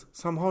ignorance,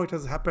 somehow it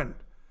has happened.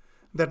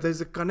 That there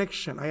is a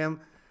connection. I am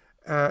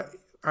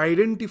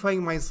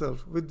identifying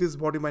myself with this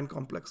body-mind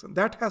complex. And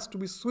that has to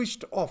be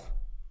switched off.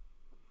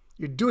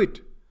 You do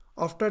it.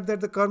 After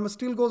that, the karma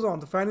still goes on.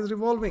 The fan is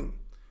revolving.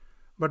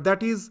 But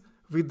that is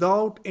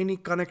without any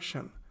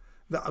connection.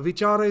 The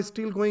vichara is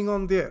still going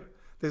on there.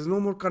 There is no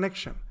more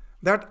connection.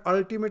 That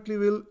ultimately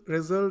will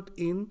result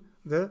in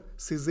the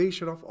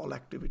cessation of all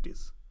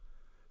activities.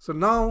 So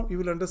now you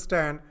will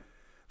understand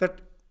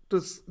that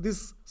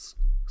this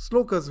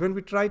slokas, when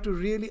we try to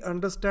really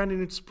understand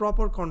in its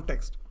proper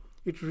context,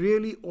 it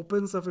really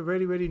opens up a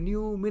very, very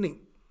new meaning.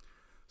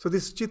 So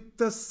this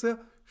chittasya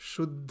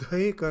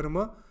shuddhaye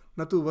karma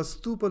natu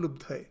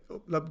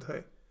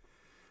vastupalabdhaye.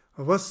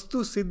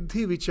 Vastu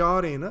siddhi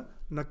vicharena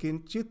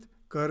nakinchit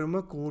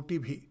karma koti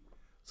bhi.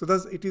 So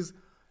thus it is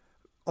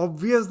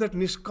obvious that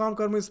nishkam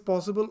karma is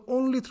possible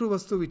only through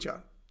vastu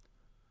vichar,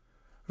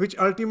 which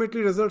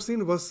ultimately results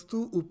in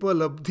vastu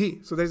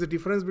upalabdhi. So there is a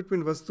difference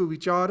between vastu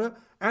vichara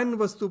and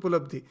vastu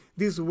upalabdhi.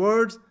 These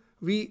words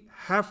we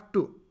have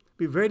to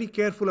be very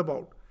careful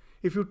about.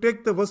 If you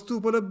take the vastu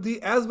upalabdhi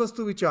as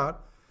vastu vichar,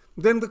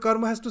 then the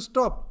karma has to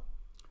stop.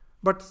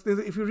 But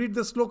if you read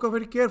the sloka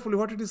very carefully,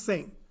 what it is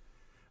saying,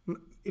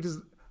 it is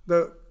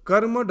the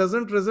karma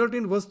doesn't result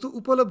in vastu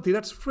upalabdhi.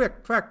 That's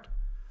fact.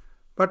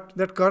 But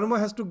that karma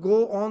has to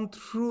go on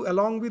through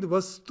along with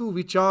vastu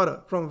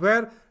vichara, from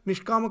where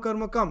nishkama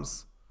karma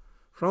comes.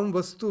 From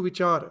vastu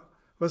vichara.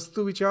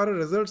 Vastu vichara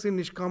results in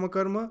nishkama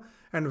karma,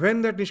 and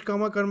when that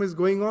nishkama karma is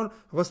going on,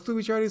 vastu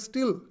vichara is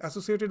still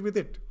associated with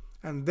it.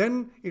 And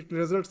then it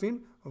results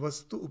in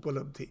vastu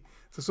upalabdhi.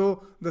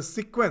 So the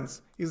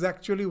sequence is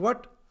actually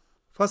what?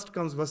 First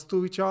comes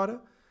vastu vichara,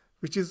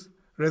 which is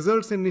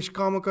results in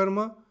nishkama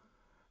karma,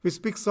 which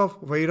speaks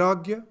of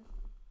vairagya,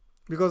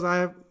 because I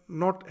have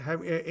not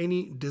have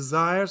any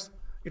desires.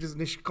 It is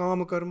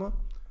nishkama karma.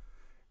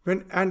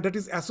 And that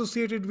is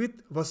associated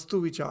with vastu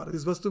vichara.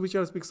 This vastu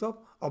vichara speaks of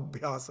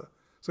abhyasa.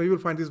 So you will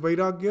find this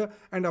vairagya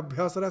and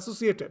abhyasa are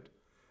associated.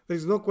 There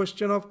is no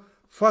question of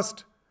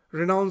first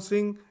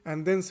renouncing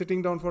and then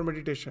sitting down for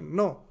meditation.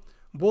 No,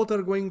 both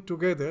are going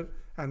together,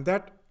 and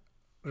that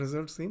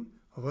results in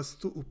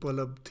vastu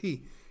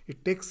upalabdhi.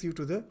 It takes you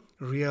to the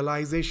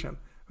realization.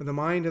 When the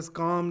mind has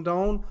calmed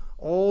down,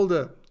 all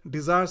the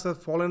desires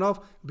have fallen off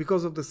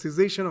because of the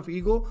cessation of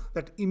ego,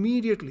 that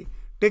immediately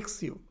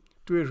takes you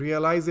to a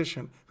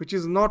realization, which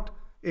is not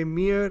a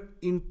mere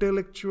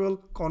intellectual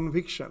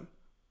conviction.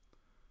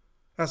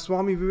 As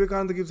Swami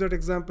Vivekananda gives that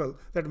example,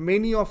 that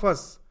many of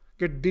us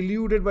get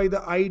deluded by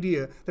the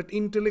idea that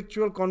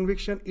intellectual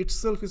conviction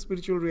itself is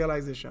spiritual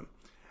realization.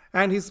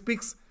 And he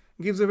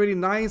gives a very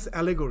nice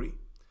allegory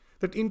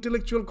that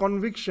intellectual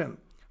conviction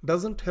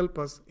doesn't help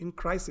us in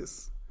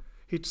crisis.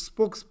 He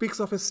speaks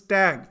of a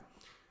stag,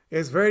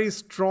 a very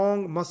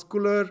strong,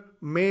 muscular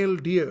male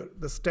deer,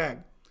 the stag.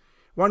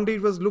 One day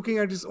it was looking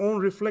at its own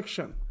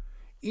reflection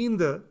in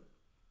the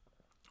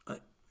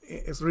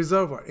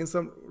reservoir, in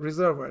some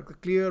reservoir,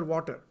 clear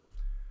water,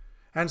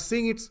 and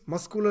seeing its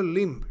muscular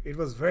limb, it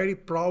was very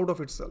proud of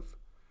itself.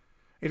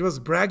 It was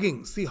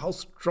bragging, see how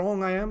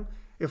strong I am.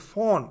 A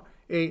fawn,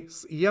 a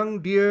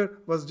young deer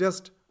was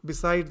just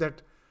beside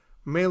that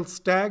male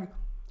stag,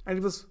 and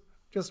it was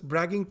just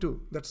bragging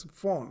to that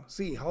fawn,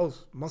 see how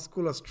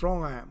muscular,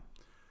 strong I am.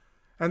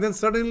 And then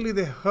suddenly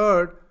they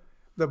heard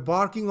the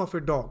barking of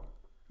a dog.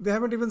 They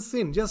haven't even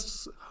seen,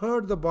 just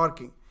heard the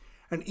barking.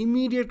 And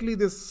immediately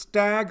this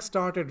stag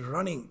started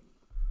running,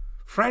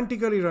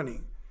 frantically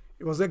running.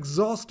 It was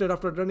exhausted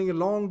after running a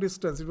long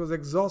distance. It was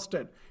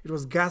exhausted. It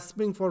was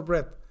gasping for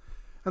breath.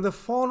 And the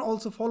fawn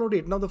also followed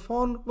it. Now the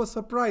fawn was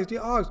surprised. He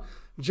asked,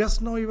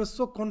 just now you were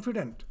so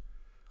confident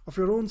of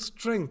your own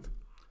strength.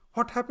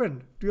 What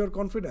happened to your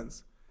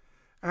confidence?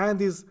 And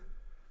this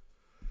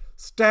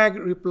stag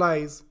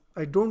replies,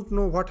 I don't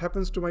know what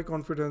happens to my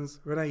confidence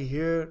when I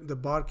hear the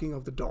barking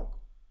of the dog.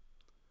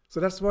 So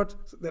that's what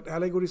that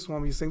allegory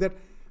Swami is saying, that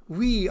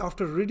we,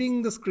 after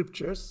reading the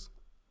scriptures,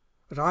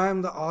 that I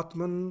am the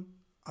Atman,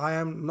 I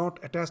am not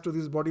attached to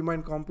this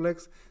body-mind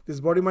complex. This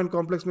body-mind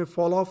complex may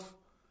fall off.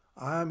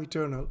 I am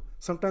eternal.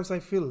 Sometimes I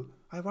feel,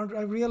 I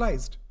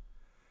realized.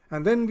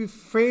 And then we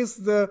face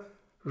the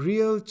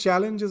real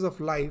challenges of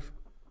life.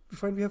 We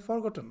find we have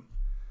forgotten.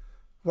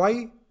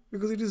 Why?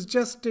 Because it is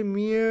just a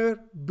mere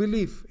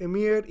belief, a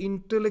mere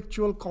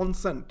intellectual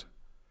consent.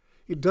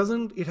 It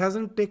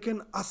hasn't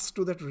taken us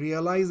to that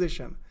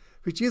realization,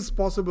 which is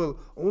possible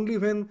only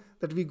when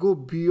that we go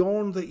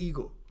beyond the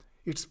ego.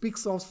 It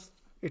speaks of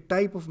a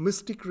type of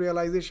mystic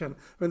realization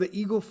when the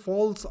ego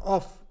falls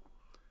off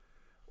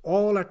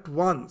all at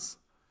once,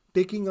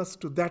 taking us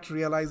to that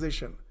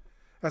realization.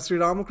 As Sri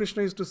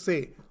Ramakrishna used to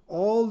say,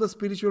 all the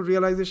spiritual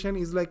realization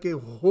is like a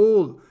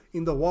hole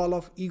in the wall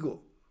of ego.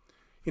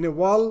 In a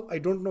wall, I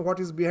don't know what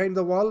is behind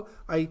the wall,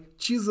 I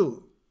chisel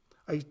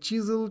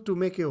to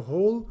make a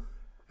hole,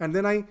 and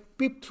then I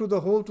peep through the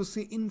hole to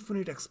see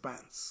infinite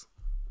expanse.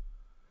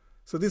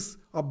 So this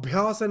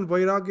abhyas and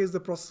vairagya is the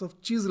process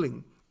of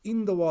chiseling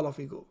in the wall of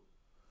ego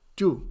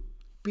to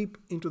peep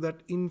into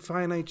that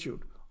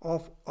infinitude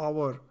of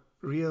our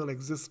real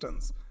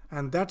existence.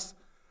 And that's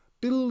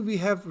till we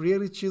have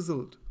really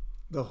chiseled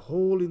the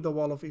hole in the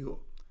wall of ego.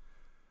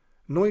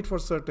 Know it for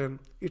certain,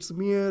 it's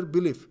mere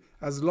belief.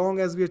 As long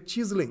as we are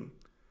chiseling,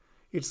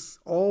 it's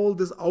all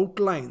these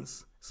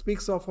outlines,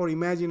 speaks of our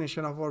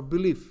imagination, of our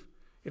belief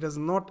It has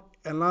not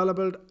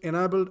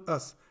enabled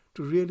us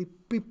to really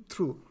peep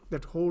through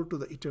that hole to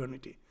the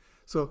eternity.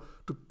 So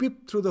to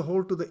peep through the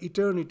hole to the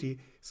eternity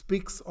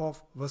speaks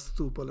of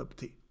Vastu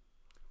Upalabdhi.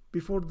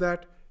 Before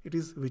that, it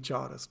is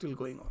Vichara still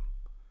going on.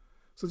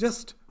 So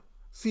just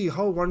see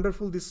how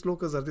wonderful these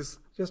slokas are. This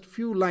just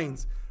few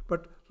lines,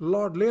 but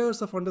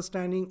layers of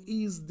understanding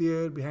is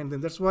there behind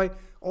them. That's why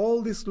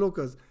all these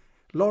slokas,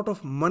 lot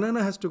of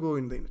manana has to go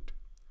in it.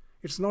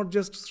 It's not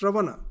just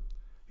Sravana.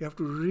 You have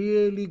to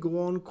really go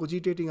on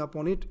cogitating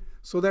upon it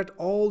so that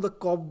all the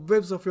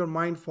cobwebs of your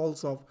mind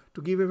falls off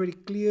to give a very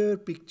clear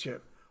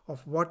picture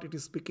of what it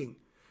is speaking.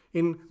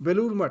 In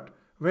Belur Math,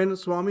 when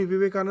Swami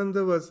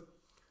Vivekananda was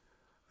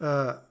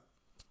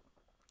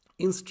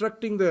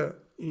instructing the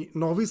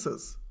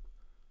novices,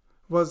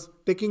 was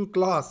taking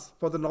class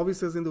for the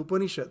novices in the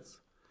Upanishads,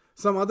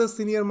 some other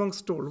senior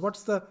monks told,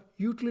 what's the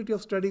utility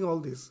of studying all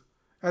this?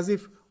 As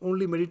if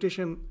only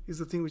meditation is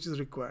the thing which is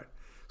required.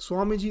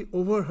 Swamiji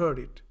overheard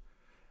it.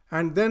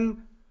 And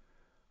then,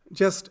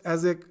 just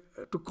as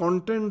to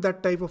content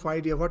that type of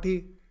idea, what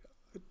he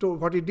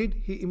did,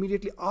 he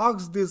immediately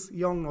asked these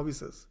young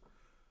novices,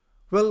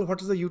 well,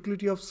 what is the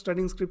utility of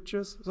studying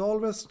scriptures? So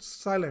always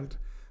silent.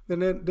 Then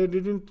they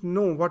didn't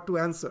know what to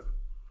answer.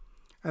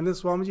 And then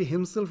Swamiji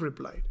himself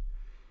replied,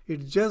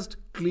 it just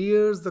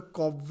clears the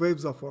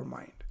cobwebs of our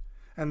mind.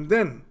 And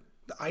then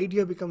the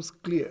idea becomes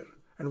clear.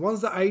 And once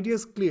the idea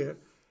is clear,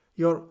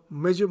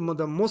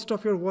 the most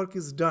of your work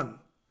is done.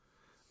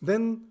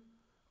 Then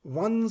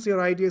once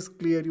your idea is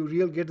clear,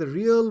 you get the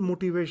real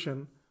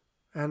motivation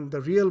and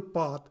the real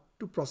path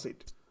to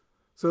proceed.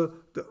 So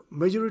the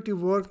majority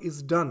work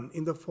is done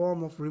in the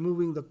form of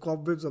removing the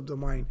cobwebs of the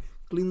mind,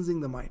 cleansing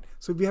the mind.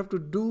 So we have to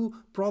do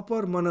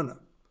proper manana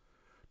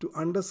to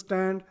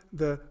understand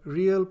the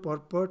real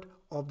purport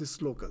of the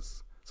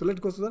slokas. So let's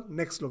go to the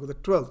next sloka, the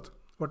 12th.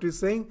 What is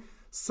saying?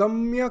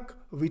 Samyak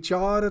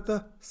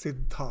vicharata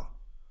siddha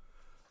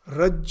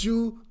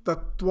rajju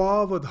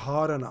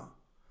tattvavadharana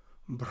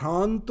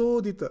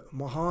bhrantodita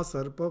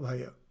mahasarpa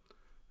bhaya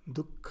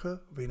dukkha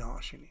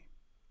vinashini.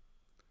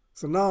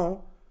 So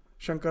now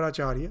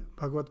Shankaracharya,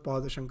 Bhagavad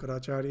Pada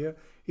Shankaracharya,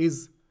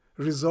 is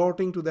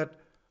resorting to that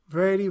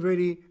very,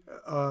 very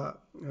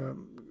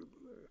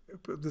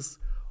this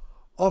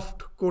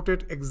oft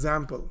quoted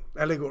example,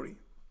 allegory.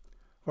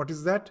 What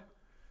is that?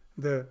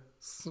 The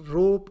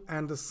rope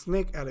and the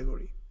snake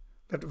allegory.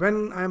 That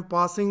when I am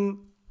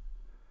passing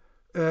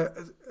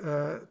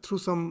through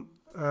some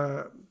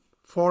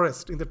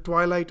forest in the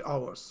twilight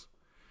hours,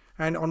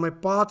 and on my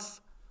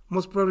paths,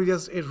 most probably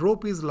just a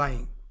rope is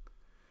lying.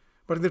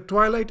 But in the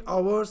twilight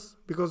hours,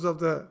 because of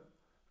the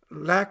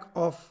lack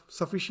of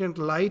sufficient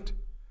light,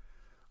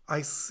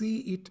 I see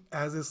it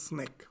as a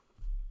snake.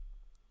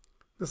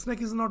 The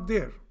snake is not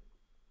there.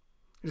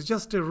 It's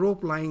just a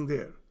rope lying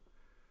there.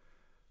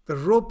 The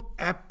rope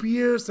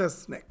appears as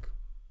snake.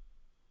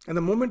 And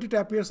the moment it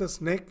appears as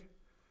snake,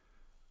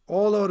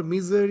 all our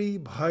misery,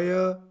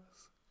 bhaya,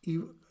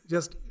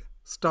 just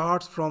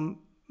starts from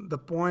the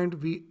point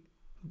we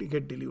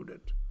get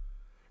deluded.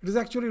 It is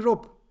actually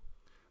rope.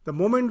 The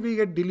moment we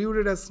get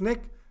deluded as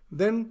snake,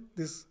 then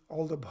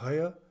all the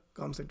bhaya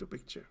comes into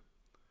picture.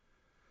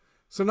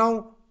 So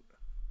now,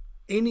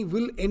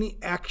 will any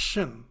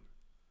action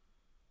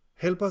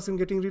help us in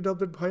getting rid of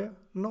that bhaya?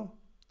 No.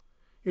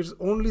 It's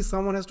only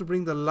someone has to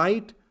bring the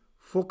light,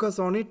 focus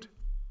on it,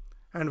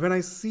 and when I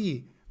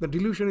see the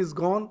delusion is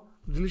gone,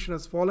 the delusion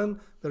has fallen,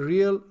 the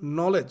real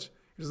knowledge,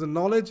 it is the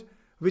knowledge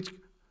which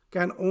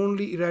can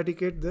only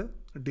eradicate the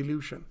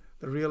delusion.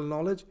 The real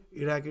knowledge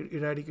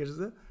eradicates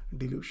the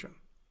delusion.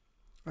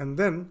 And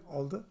then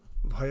all the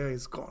bhaya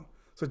is gone.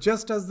 So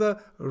just as the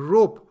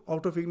rope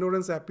out of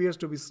ignorance appears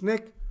to be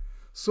snake,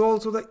 so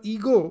also the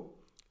ego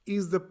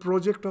is the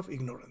project of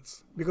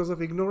ignorance. Because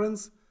of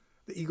ignorance,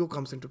 the ego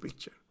comes into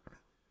picture.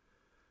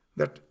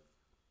 That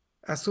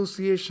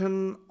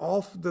association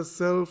of the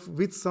self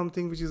with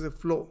something which is a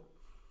flow.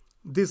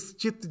 This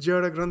chit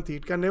jada granthi,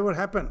 it can never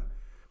happen,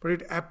 but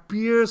it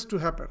appears to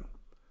happen.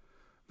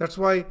 That's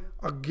why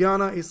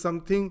ajnana is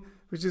something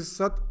which is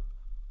sat,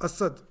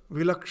 asad,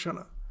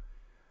 vilakshana.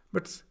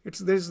 But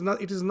it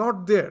is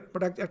not there.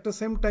 But at the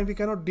same time, we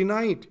cannot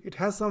deny it. It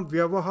has some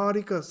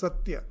vyavaharika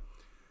satya.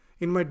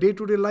 In my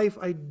day-to-day life,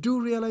 I do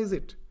realize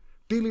it.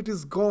 Till it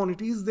is gone,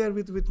 it is there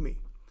with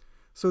me.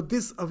 So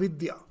this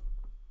avidya,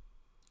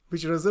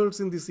 which results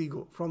in this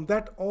ego, from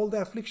that all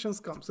the afflictions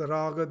comes, the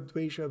raga,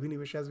 dvesha,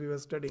 abhinivesha, as we were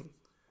studying.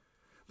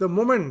 The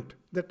moment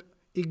that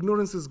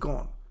ignorance is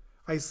gone,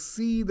 I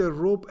see the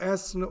rope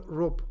as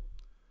rope.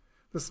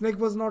 The snake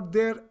was not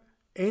there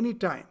any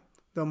time.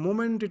 The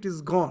moment it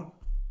is gone,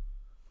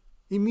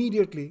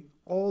 immediately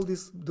all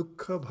this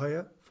dukkha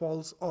bhaya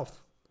falls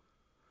off.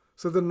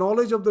 So the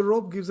knowledge of the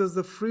rope gives us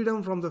the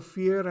freedom from the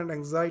fear and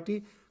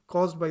anxiety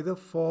caused by the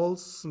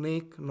false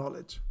snake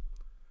knowledge.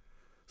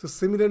 So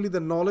similarly, the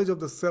knowledge of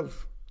the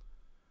self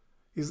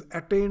is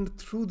attained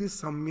through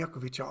this samyak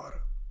vichara.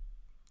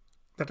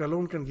 That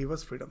alone can give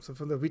us freedom. So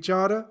from the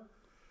vichara,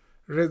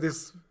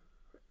 this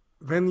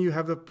when you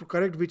have the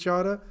correct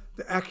vichara,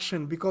 the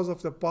action because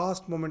of the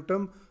past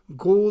momentum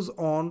goes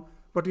on,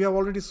 but you have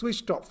already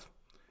switched off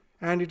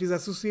and it is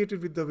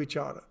associated with the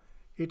vichara.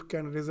 It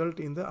can result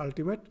in the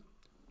ultimate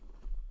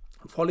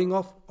falling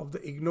off of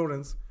the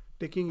ignorance,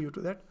 taking you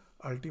to that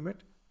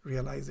ultimate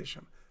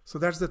realization. So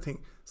that's the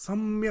thing.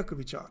 Samyak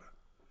vichara.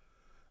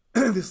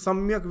 This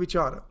samyak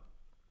vichara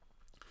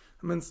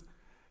means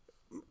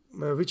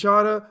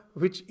vichara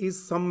which is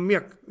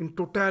samyak in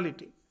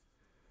totality,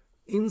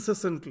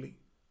 incessantly,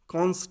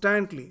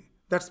 constantly.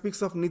 That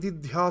speaks of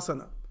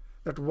nididhyasana.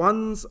 That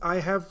once I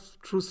have,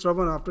 through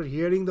Sravan, after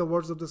hearing the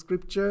words of the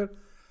scripture,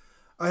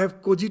 I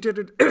have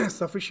cogitated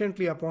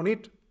sufficiently upon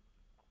it,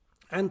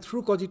 and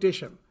through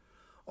cogitation,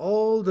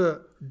 all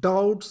the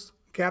doubts,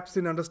 gaps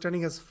in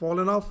understanding has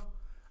fallen off.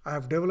 I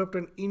have developed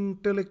an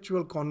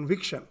intellectual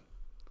conviction.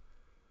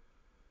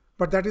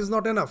 But that is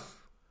not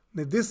enough.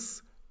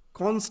 This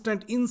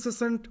constant,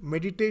 incessant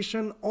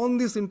meditation on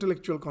this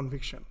intellectual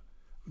conviction,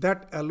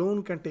 that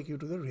alone can take you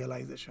to the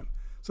realization.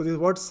 So the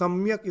word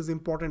samyak is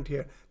important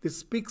here. This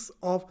speaks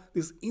of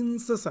this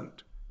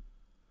incessant.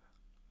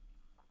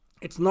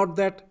 It's not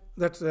that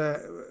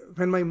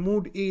when my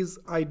mood is,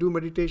 I do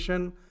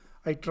meditation,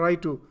 I try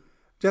to,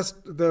 just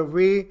the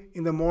way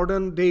in the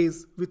modern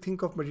days we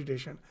think of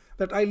meditation,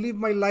 that I live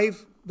my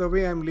life the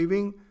way I'm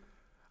living,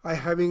 I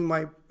having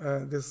my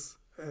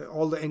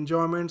all the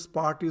enjoyments,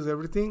 parties,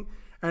 everything,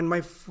 and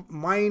my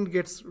mind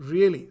gets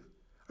really,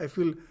 I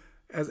feel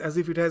as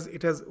if it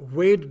has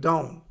weighed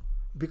down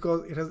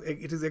because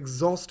it is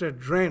exhausted,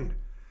 drained.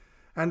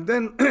 And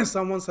then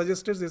someone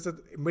suggested this,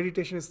 that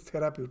meditation is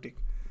therapeutic.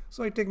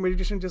 So I take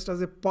meditation just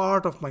as a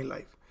part of my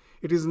life.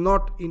 It is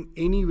not in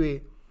any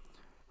way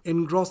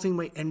engrossing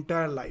my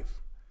entire life.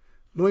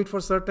 Know it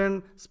for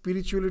certain,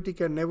 spirituality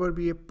can never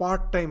be a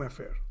part-time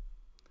affair.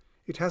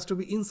 It has to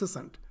be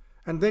incessant.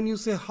 And then you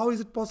say, how is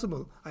it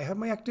possible? I have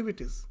my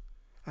activities.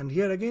 And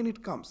here again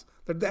it comes,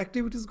 that the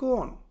activities go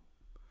on.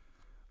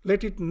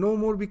 Let it no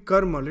more be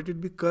karma, let it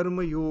be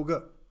karma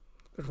yoga.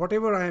 That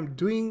whatever I am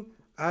doing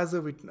as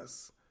a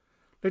witness,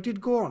 let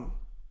it go on.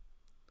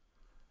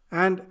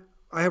 And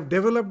I have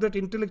developed that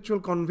intellectual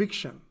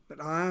conviction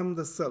that I am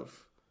the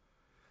self.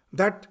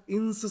 That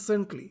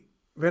incessantly,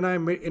 when I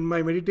am in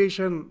my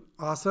meditation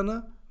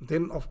asana,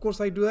 then of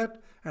course I do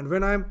that. And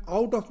when I am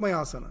out of my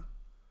asana,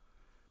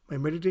 my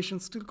meditation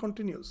still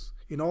continues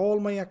in all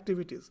my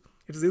activities.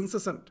 It is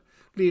incessantly,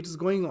 it is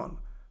going on.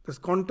 This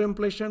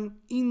contemplation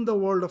in the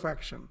world of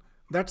action,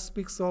 that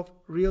speaks of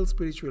real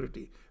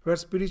spirituality, where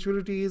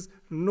spirituality is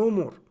no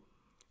more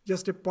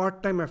just a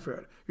part-time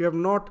affair. You have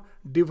not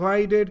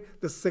divided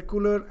the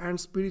secular and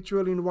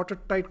spiritual in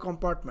watertight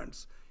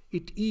compartments.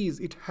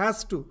 It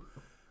has to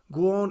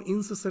go on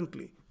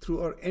incessantly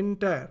through our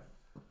entire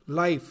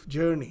life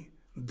journey.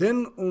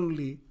 Then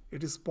only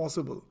it is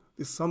possible,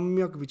 this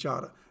samyak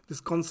vichara,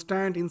 this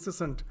constant,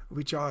 incessant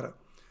vichara.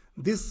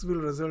 This will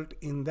result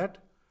in that,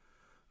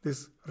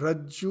 this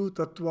rajju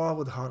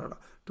tattvavadharana,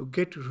 to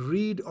get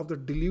rid of the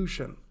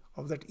delusion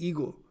of that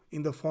ego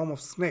in the form of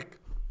snake.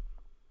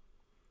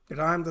 That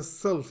I am the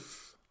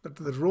self, that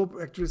the rope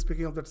actually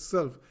speaking of that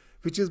self,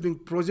 which is being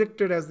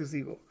projected as this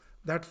ego.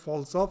 That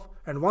falls off,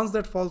 and once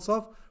that falls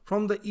off,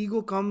 from the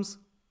ego comes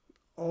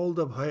all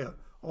the bhaya,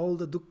 all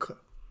the dukkha,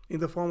 in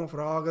the form of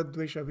raga,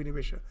 dvesha,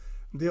 vinivesha.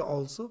 They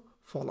also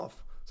fall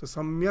off. So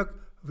samyak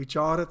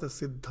vicharata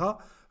siddha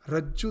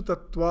rajju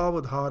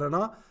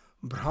tattvavadharana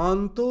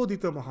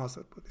bhrantodita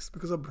mahasarpa. This is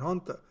because of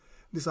bhranta.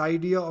 This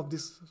idea of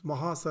this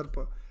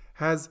mahasarpa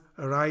has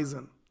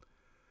arisen.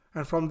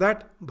 And from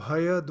that,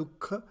 bhaya,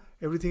 dukkha,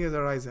 everything has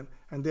arisen.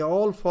 And they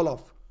all fall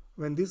off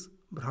when this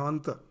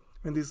bhranta,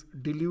 when this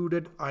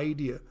deluded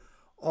idea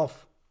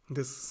of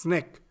this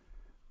snake,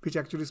 which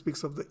actually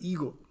speaks of the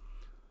ego,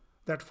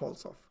 that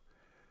falls off.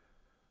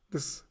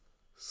 This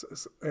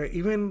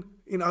even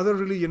in other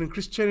religion, in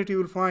Christianity, you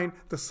will find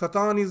the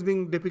Satan is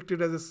being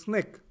depicted as a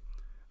snake.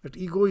 That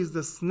ego is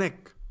the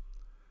snake,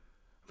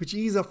 which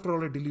is after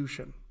all a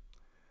delusion.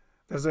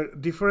 There's a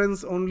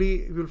difference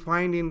only you will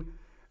find in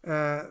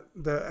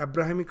the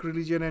Abrahamic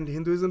religion and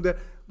Hinduism.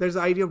 There's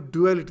the idea of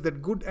duality,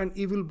 that good and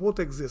evil both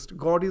exist.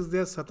 God is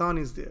there, Satan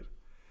is there.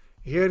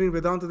 Here in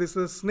Vedanta, they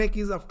say the snake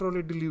is after all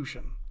a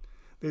delusion.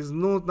 There is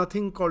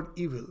nothing called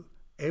evil.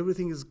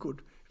 Everything is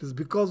good. It is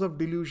because of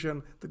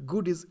delusion, the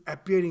good is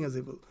appearing as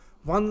evil.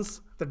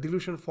 Once the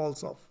delusion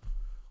falls off,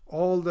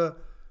 all the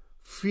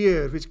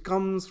fear which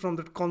comes from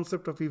that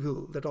concept of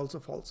evil, that also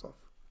falls off.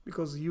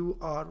 Because you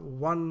are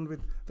one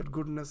with that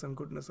goodness and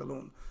goodness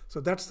alone. So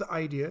that's the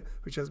idea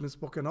which has been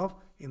spoken of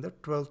in the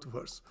 12th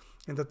verse.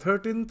 In the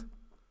 13th,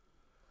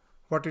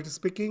 what it is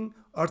speaking,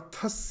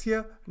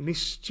 arthasya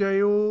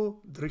nishchayo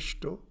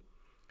drishto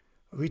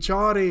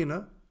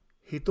vicharena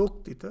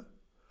hitoktita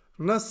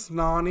na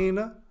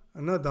snanena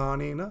na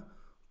danena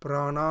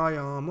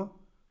pranayama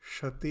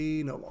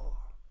shatinava.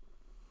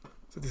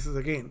 So this is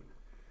again.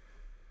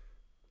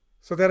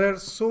 So there are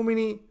so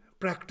many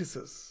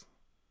practices,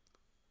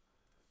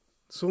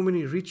 so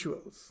many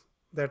rituals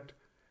that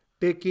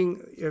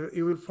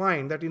you will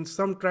find that in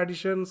some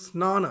traditions,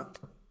 snana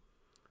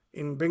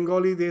In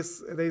Bengali, there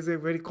is a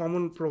very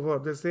common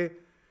proverb. They say,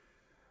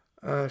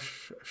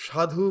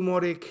 Sadhu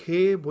more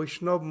khe,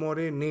 Vaishnav more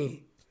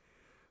ne.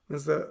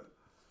 Means the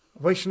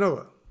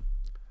Vaishnava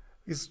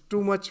is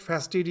too much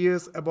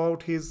fastidious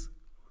about this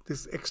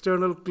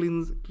external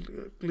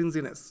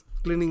cleanliness.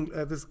 Will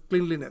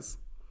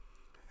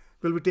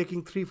be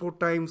taking 3-4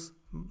 times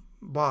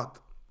bath.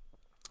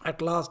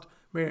 At last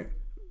may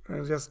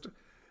just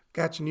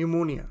catch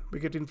pneumonia, we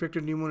get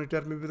infected pneumonia,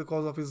 that may be the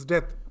cause of his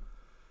death.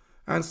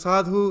 And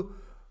sadhu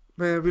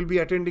will be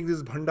attending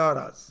these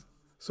bhandaras.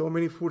 So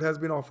many food has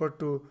been offered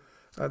to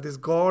this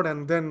god,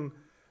 and then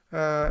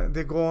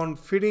they go on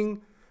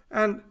feeding,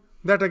 and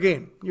that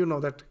again,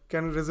 that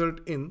can result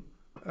in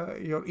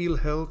your ill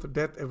health,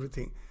 death,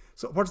 everything.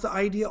 So what's the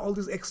idea? All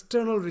these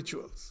external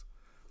rituals,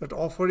 that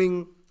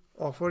offering,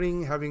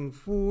 having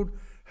food,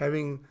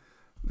 having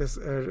this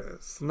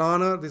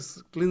snana,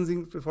 this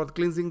cleansing, for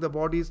cleansing the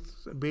body,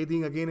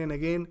 bathing again and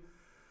again,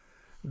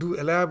 do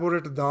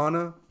elaborate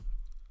dana.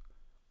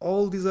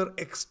 All these are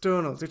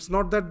externals. It's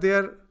not that they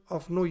are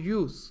of no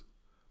use,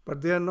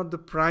 but they are not the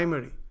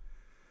primary.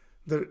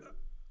 The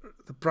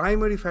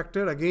primary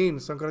factor, again,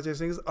 Shankaracharya is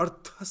saying, is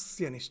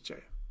arthasya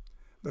nishchaya.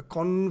 The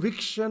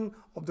conviction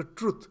of the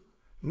truth.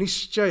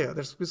 Nishchaya,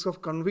 that speaks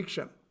of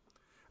conviction.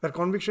 That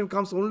conviction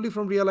comes only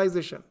from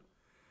realization.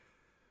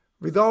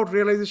 Without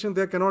realization,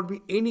 there cannot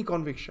be any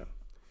conviction.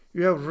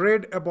 You have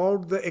read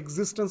about the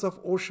existence of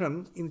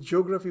ocean in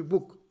geography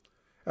book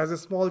as a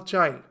small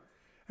child,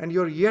 and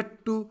you are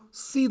yet to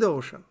see the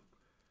ocean.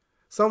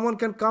 Someone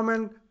can come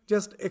and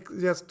just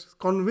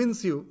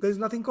convince you there is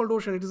nothing called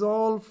ocean. It is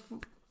all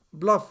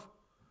bluff.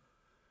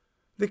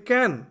 They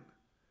can.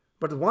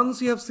 But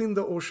once you have seen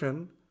the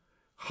ocean,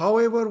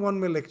 however one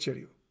may lecture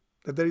you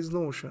that there is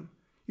no ocean,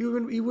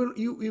 you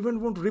even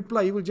won't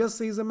reply. You will just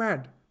say he's a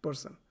mad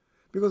person.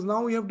 Because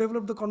now you have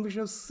developed the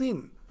conviction of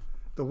sin.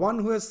 The one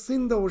who has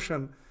seen the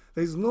ocean,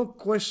 there is no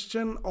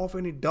question of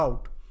any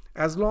doubt.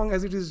 As long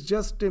as it is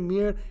just a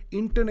mere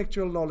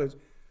intellectual knowledge,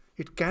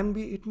 it can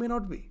be, it may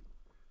not be.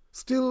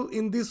 Still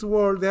in this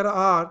world there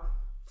are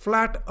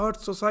flat earth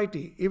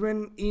society,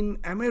 even in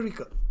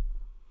America.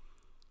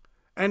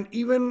 And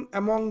even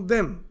among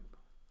them,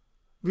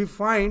 we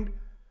find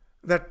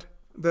that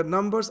the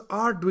numbers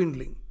are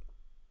dwindling.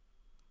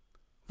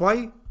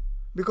 Why?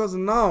 Because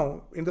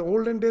now, in the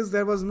olden days,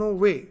 there was no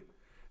way.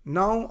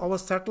 Now our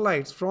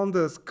satellites from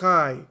the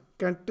sky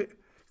can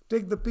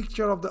take the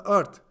picture of the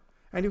earth,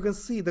 and you can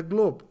see the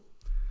globe.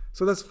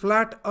 So that's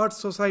flat earth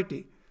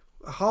society.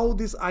 How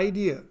this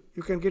idea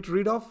you can get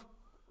rid of?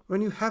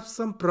 When you have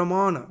some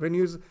pramana, when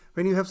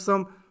you have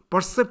some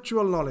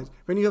perceptual knowledge,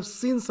 when you have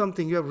seen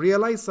something, you have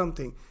realized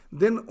something,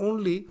 then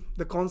only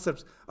the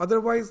concepts.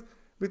 Otherwise,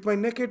 with my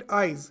naked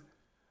eyes,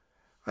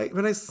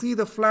 when I see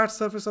the flat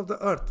surface of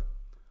the earth,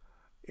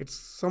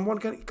 someone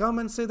can come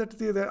and say that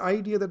the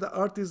idea that the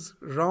earth is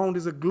round,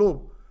 is a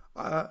globe,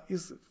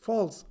 is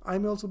false. I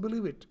may also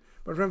believe it.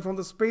 But when from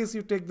the space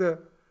you take the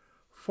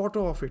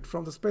photo of it,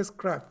 from the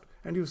spacecraft,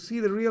 and you see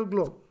the real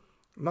globe,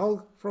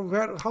 now from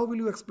where, how will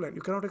you explain?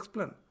 You cannot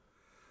explain.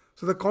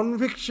 So the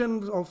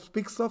conviction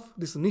speaks of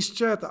this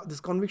nishchayata, this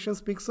conviction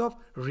speaks of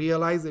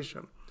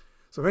realization.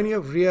 So when you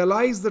have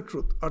realized the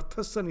truth,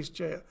 arthasya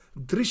nishchaya,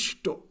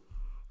 drishto,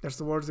 that's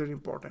the word very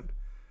important.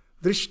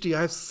 Drishti,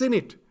 I have seen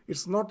it.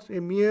 It's not a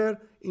mere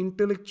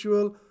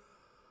intellectual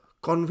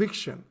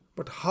conviction.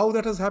 But how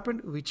that has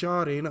happened?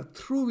 Vicharena,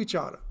 through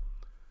vichara.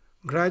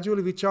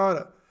 Gradually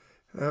vichara,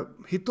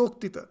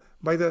 hitoktita,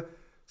 by the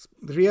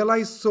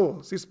realized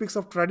soul. It speaks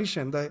of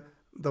tradition.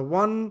 The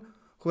one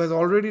who has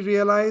already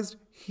realized,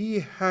 he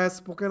has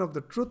spoken of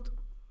the truth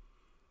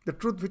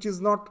which is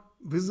not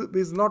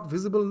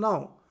visible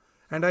now.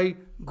 And I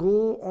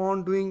go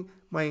on doing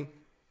my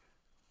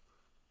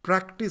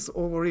practice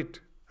over it.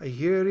 I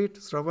hear it,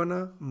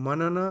 sravana,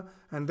 manana,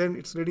 and then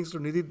it's leading to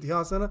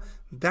nididhyasana.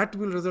 That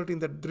will result in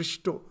that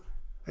drishto.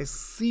 I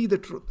see the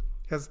truth.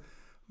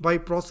 By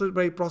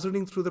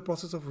proceeding through the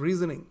process of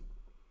reasoning,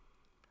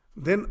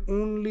 then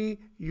only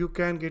you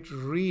can get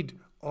rid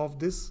of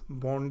this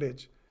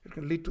bondage. It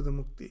can lead to the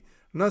mukti.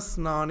 Na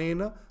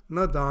snanena,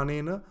 na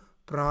danena,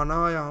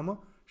 pranayama,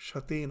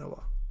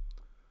 shatenava.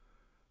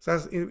 So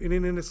as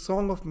in a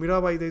song of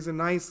Mirabai, there is a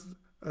nice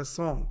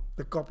song,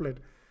 the couplet.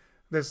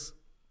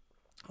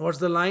 What's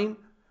the line?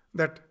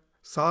 That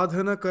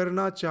sadhana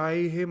karna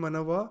chahi hai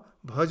manava,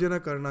 bhajana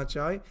karna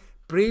chahi,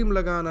 prem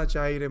lagana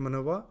chahi re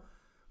manava,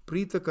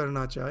 prita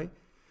karna chahi.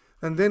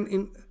 And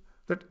then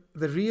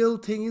the real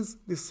thing is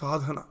this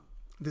sadhana,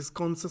 this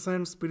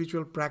consistent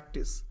spiritual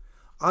practice.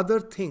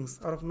 Other things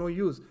are of no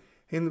use.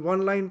 In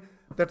one line,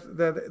 that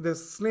the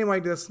same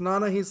idea,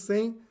 snana, he is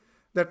saying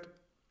that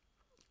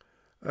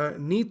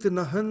neet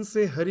nahan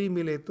se hari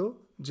mile to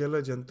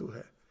jala jantu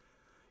hai.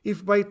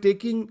 If by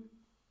taking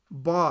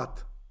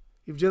bath,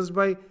 if just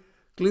by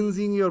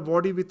cleansing your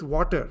body with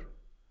water,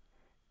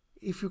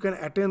 if you can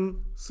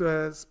attain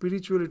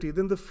spirituality,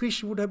 then the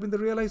fish would have been the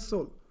realized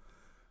soul.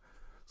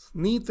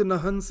 Neet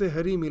nahan se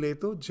hari mile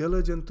to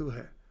jala jantu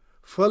hai.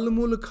 Fal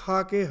mul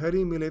kha ke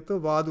hari mile to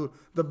vadur.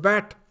 The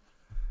bat,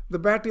 The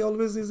bat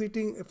always is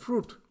eating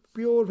fruit,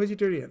 pure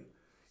vegetarian.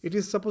 It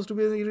is supposed to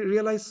be a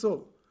realized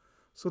soul.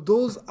 So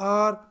those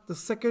are the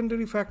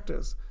secondary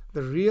factors.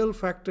 The real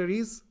factor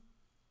is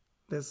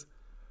this,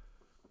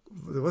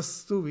 the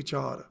vastu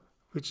vichara,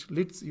 which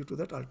leads you to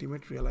that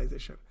ultimate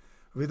realization.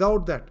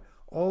 Without that,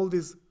 all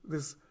these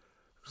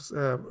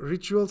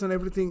rituals and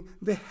everything,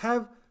 they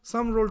have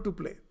some role to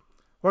play.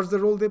 What's the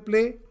role they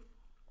play?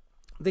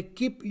 They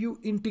keep you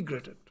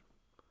integrated.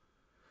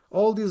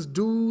 All these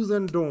do's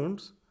and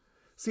don'ts.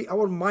 See,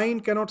 our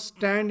mind cannot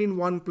stand in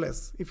one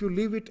place. If you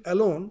leave it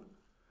alone,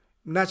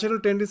 natural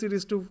tendency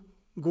is to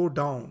go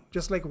down.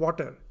 Just like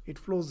water, it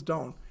flows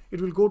down.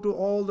 It will go to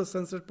all the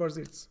sunset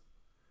pursuits.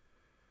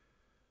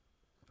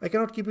 I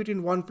cannot keep it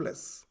in one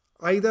place.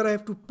 Either I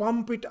have to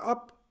pump it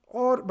up,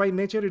 or by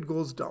nature it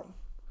goes down.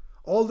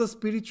 All the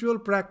spiritual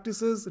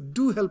practices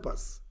do help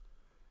us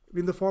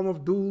in the form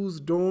of do's,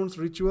 don'ts,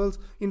 rituals,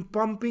 in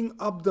pumping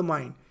up the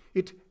mind.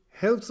 It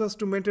helps us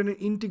to maintain an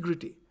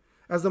integrity.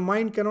 As the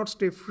mind cannot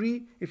stay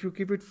free, if you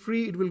keep it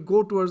free, it will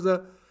go towards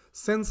the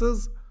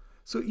senses.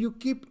 So you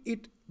keep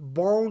it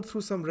bound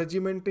through some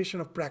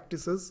regimentation of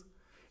practices.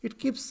 It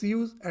keeps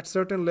you at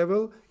certain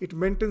level. It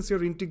maintains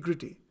your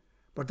integrity.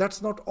 But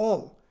that's not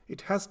all.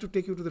 It has to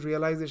take you to the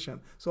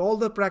realization. So all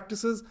the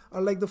practices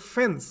are like the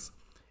fence.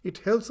 It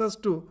helps us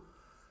to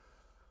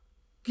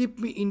keep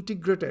me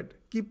integrated,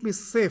 keep me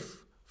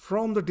safe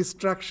from the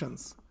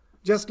distractions.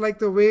 Just like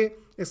the way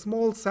a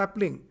small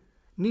sapling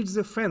needs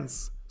a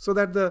fence so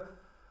that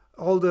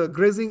all the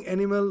grazing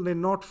animal may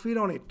not feed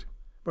on it.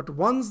 But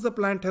once the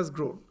plant has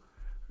grown,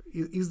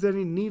 is there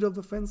any need of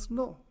the fence?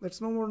 No,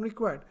 that's no more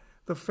required.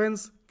 The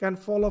fence can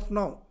fall off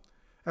now.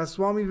 As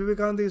Swami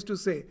Vivekananda used to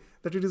say,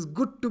 that it is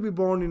good to be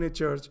born in a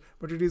church,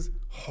 but it is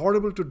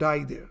horrible to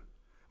die there.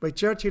 By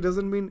church, he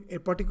doesn't mean a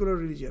particular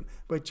religion.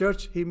 By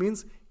church, he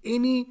means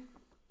any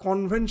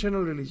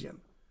conventional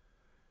religion.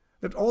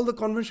 That all the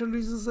conventional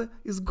religions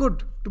is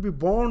good to be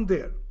born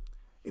there.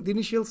 In the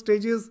initial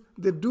stages,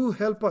 they do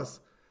help us.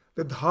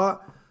 The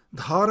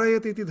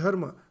dharayat iti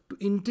dharma, to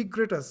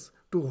integrate us,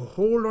 to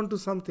hold on to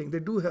something, they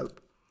do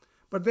help.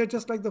 But they're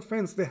just like the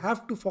fence, they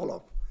have to fall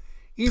off.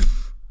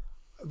 If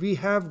we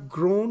have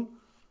grown,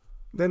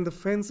 then the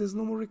fence is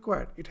no more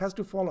required. It has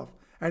to fall off.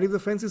 And if the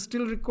fence is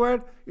still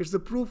required, it's the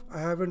proof I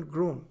haven't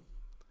grown.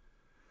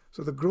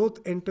 So the growth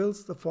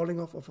entails the falling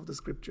off of the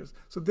scriptures.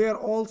 So they are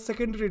all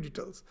secondary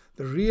details.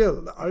 The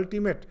real, the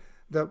ultimate,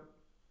 the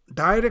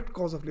direct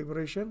cause of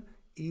liberation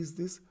is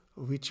this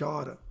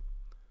vichara.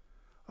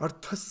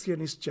 Arthasya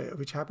nischaya,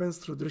 which happens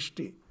through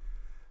drishti.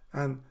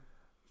 And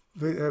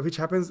which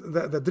happens,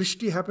 the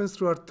drishti happens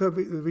through artha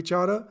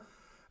vichara,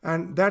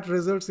 and that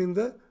results in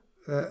the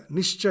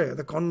nischaya,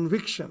 the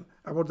conviction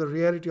about the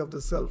reality of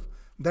the self.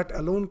 That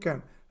alone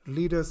can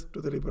lead us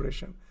to the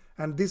liberation.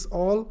 And this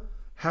all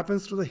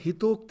happens through the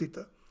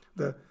hitoktita,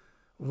 the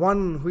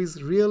one who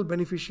is real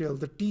beneficial,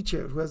 the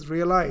teacher who has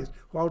realized,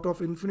 who out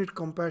of infinite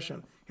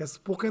compassion has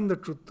spoken the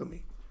truth to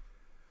me.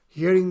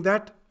 Hearing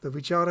that, the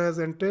vichara has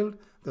entailed,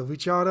 the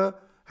vichara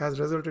has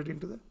resulted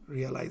into the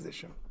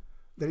realization.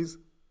 There is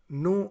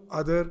no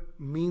other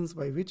means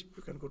by which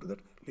you can go to that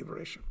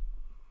liberation.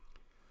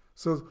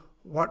 So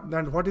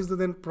what is the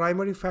then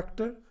primary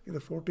factor? In the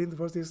 14th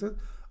verse he says,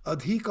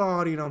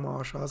 adhikarinam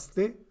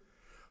ashaste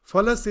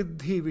phala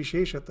siddhi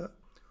visheshata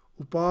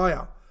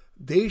upaya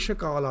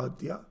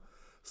deshakaladya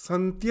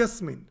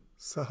santyasmin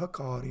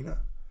sahakarina.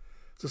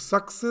 So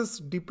success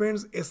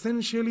depends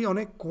essentially on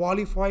a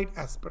qualified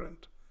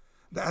aspirant.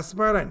 The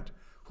aspirant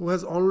who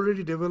has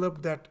already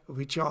developed that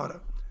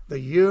vichara, the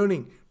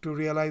yearning to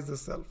realize the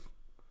self.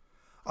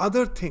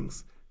 Other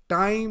things,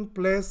 time,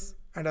 place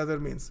and other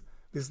means,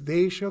 this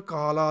desha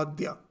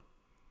kaladya,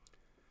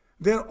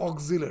 they are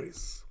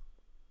auxiliaries.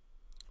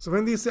 So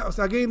when they say,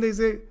 so again there is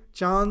a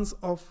chance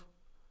of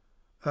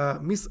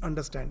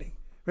misunderstanding.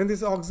 When they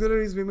say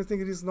auxiliaries, we may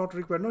think it is not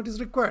required. No, it is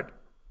required.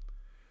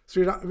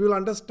 So we will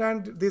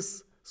understand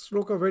this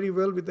sloka very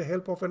well with the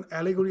help of an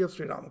allegory of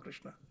Sri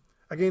Ramakrishna.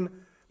 Again,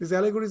 these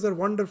allegories are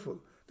wonderful.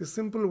 The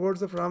simple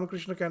words of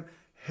Ramakrishna can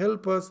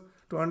help us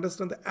to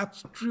understand the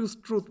abstruse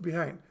truth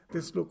behind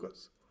these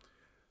slokas.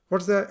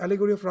 What's the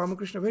allegory of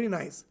Ramakrishna? Very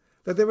nice.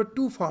 That there were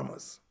two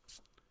farmers.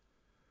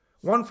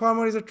 One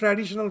farmer is a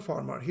traditional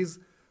farmer.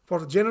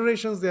 For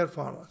generations they are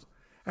farmers.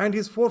 And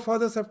his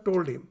forefathers have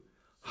told him,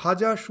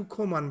 Haja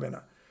shukho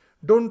manbena.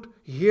 Don't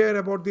hear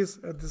about this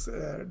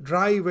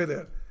dry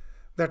weather.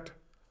 That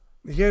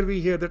here we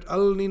hear that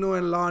El Nino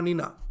and La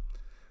Nina.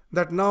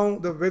 That now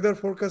the weather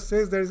forecast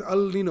says there is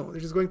El Nino.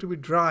 It is going to be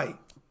dry.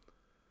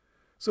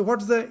 So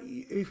what's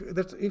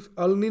if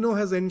El Nino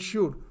has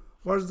ensued,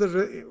 what's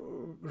the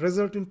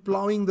result in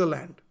plowing the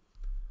land?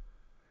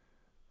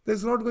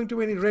 There's not going to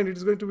be any rain. It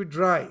is going to be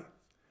dry.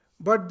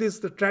 But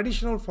the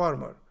traditional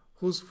farmer,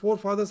 whose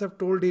forefathers have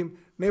told him,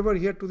 never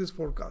hear to this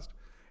forecast.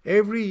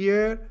 Every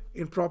year,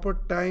 in proper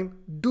time,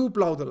 do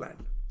plow the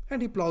land.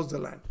 And he plows the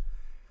land.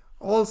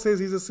 All says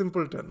he's a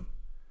simpleton.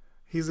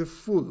 He's a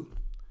fool.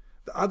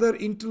 The other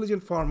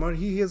intelligent farmer,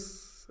 he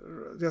has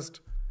just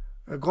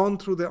gone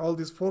through all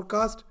this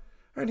forecast,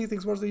 and he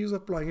thinks, what's the use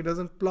of plowing? He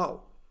doesn't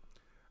plow.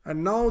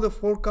 and now the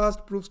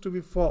forecast proves to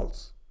be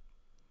false.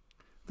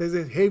 There is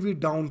a heavy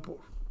downpour.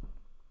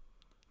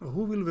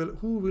 Who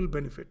will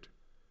benefit?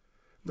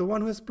 The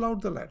one who has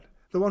plowed the land.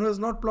 The one who has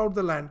not plowed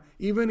the land,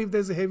 even if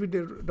there is a heavy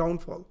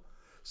downpour,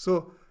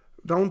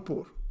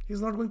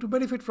 he's not going to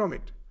benefit from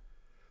it.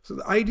 So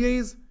the idea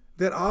is,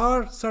 there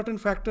are certain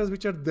factors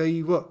which are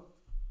daiva,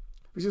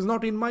 which is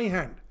not in my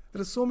hand.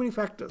 There are so many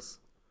factors.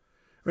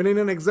 When in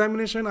an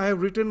examination I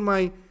have written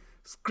my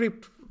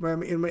script,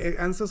 in my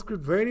answer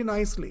script very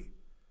nicely,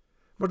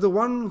 but the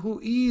one who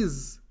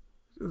is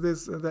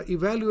the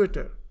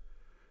evaluator,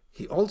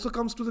 he also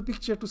comes to the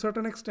picture to a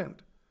certain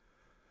extent.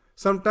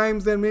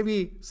 Sometimes there may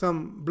be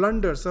some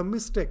blunder, some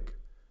mistake.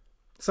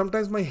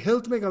 Sometimes my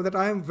health may come that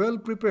I am well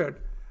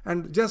prepared,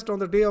 and just on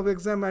the day of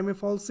exam I may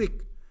fall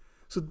sick.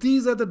 So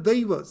these are the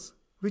daivas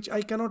which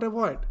I cannot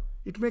avoid.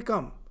 It may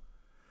come.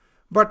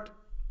 But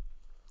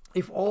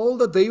if all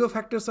the daiva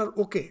factors are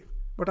okay,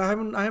 but I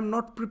am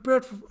not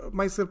prepared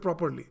myself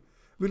properly,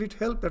 will it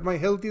help that my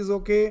health is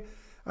okay?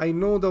 I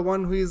know the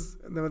one who is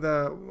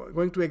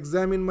going to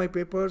examine my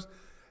papers,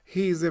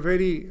 he is a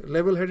very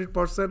level-headed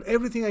person,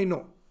 everything I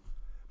know.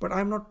 But I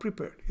am not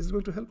prepared. Is it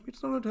going to help me?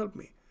 It's not going to help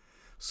me.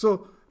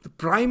 So the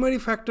primary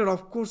factor,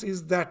 of course,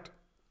 is that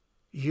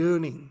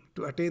yearning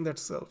to attain that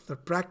self, the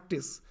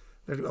practice,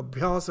 that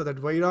abhyasa, that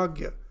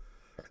vairagya.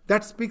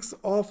 That speaks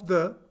of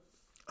the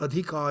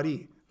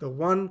adhikari, the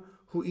one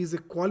who is a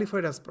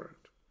qualified aspirant.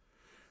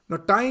 Now,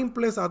 time,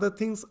 place, other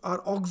things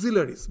are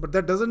auxiliaries, but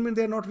that doesn't mean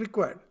they are not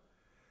required.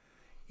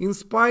 In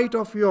spite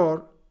of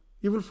you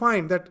will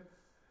find that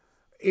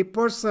a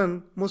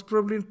person, most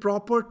probably in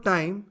proper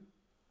time,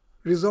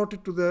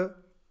 resorted to the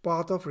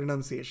path of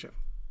renunciation,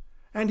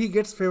 and he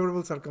gets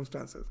favorable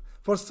circumstances.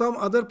 For some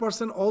other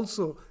person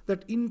also,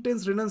 that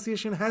intense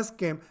renunciation has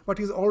come, but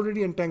he is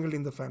already entangled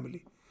in the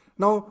family.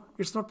 Now,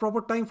 it's not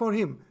proper time for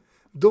him.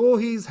 Though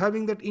he is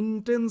having that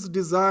intense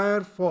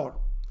desire for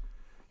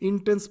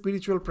intense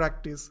spiritual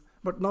practice,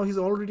 but now he is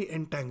already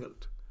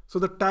entangled. So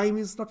the time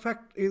is not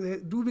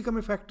do become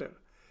a factor.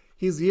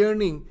 His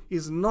yearning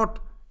his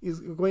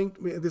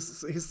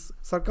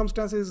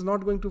circumstances is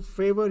not going to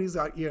favor his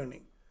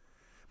yearning.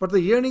 But the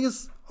yearning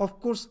is, of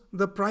course,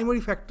 the primary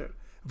factor.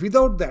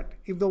 Without that,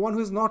 if the one who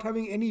is not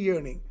having any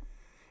yearning,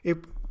 if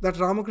that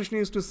Ramakrishna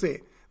used to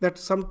say that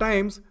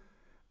sometimes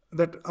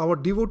that our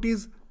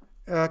devotees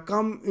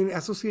come in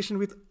association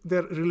with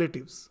their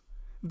relatives,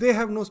 they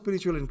have no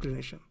spiritual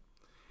inclination.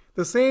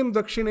 The same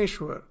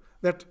Dakshineshwar,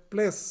 that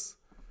place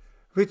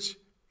which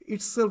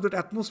itself, that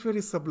atmosphere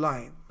is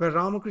sublime, where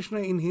Ramakrishna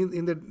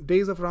in the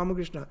days of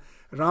Ramakrishna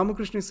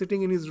is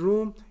sitting in his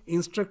room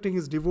instructing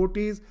his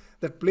devotees.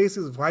 That place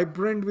is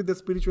vibrant with the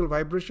spiritual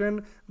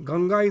vibration.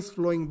 Ganga is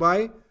flowing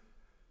by.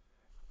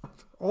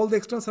 All the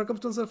external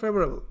circumstances are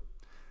favorable.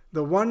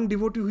 The one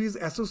devotee who is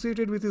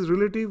associated with his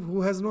relative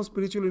who has no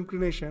spiritual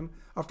inclination,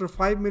 after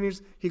 5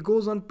 minutes he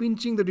goes on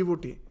pinching the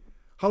devotee.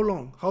 How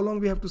long? How long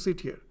we have to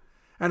sit here?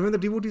 And when the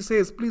devotee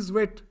says, please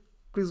wait,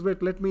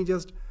 let me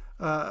just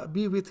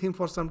be with him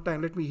for some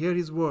time, let me hear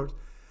his words,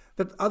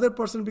 that other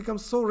person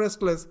becomes so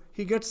restless,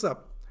 he gets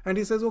up and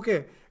he says,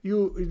 okay,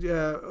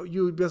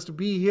 you just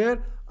be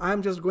here, I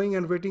am just going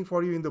and waiting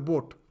for you in the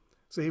boat.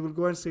 So he will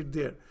go and sit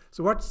there.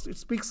 So what it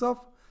speaks of,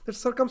 that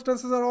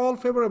circumstances are all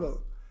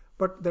favorable,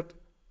 but that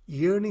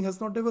yearning has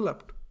not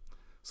developed.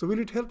 So will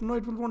it help? No,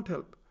 it won't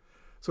help.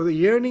 So the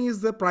yearning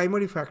is the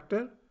primary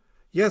factor.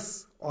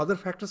 Yes, other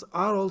factors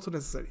are also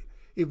necessary.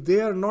 If they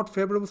are not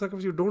favorable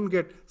circumstances, you don't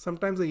get,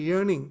 sometimes the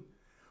yearning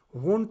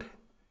won't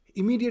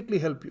immediately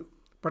help you.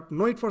 But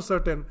know it for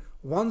certain,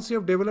 once you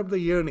have developed the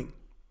yearning,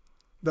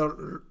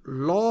 the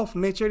law of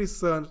nature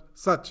is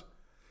such,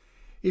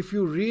 if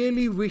you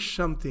really wish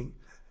something,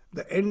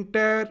 the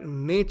entire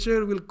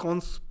nature will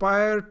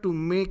conspire to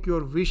make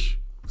your wish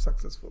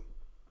successful.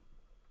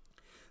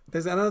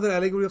 There's another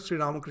allegory of Sri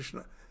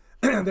Ramakrishna.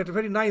 That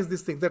very nice,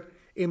 this thing, that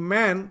a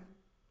man,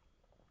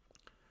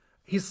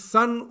 his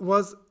son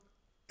was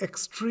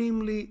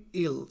extremely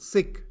ill,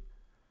 sick.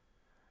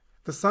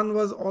 The son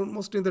was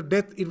almost in the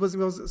death, he was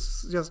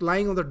just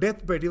lying on the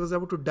deathbed, he was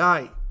about to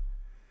die.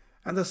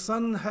 And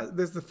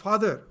the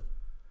father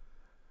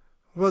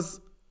was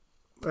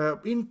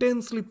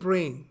intensely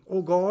praying,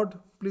 oh God,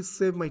 please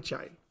save my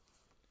child.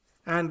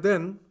 And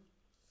then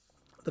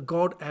the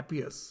God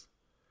appears.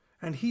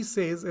 And he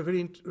says a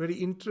very, very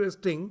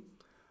interesting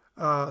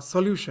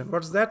solution.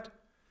 What's that?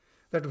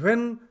 That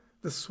when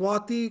the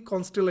Swati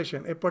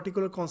constellation, a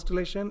particular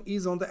constellation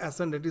is on the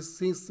ascendant, it is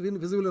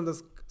visible in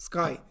the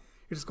sky.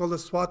 It is called the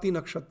Swati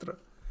Nakshatra.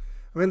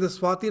 When the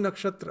Swati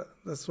Nakshatra,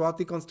 the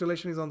Swati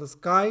constellation is on the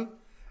sky,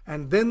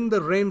 and then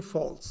the rain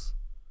falls.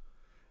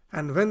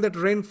 And when that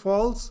rain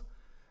falls,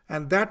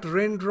 and that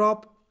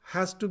raindrop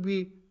has to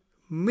be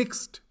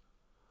mixed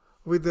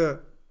with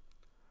the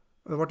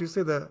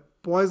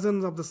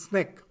poison of the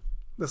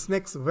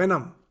snake's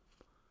venom,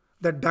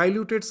 the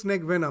diluted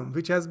snake venom,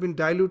 which has been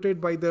diluted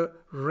by the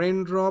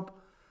raindrop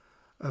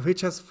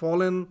which has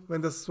fallen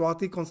when the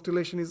Swati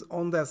constellation is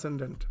on the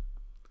ascendant.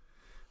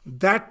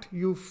 That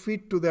you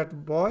feed to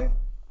that boy,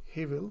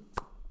 he will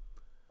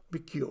be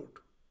cured.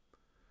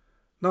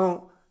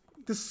 Now,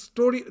 this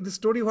story,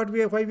 why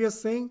we are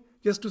saying,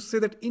 just to say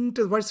that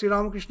why Sri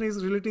Ramakrishna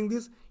is relating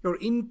this, your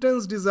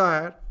intense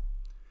desire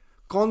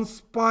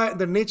conspire,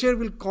 the nature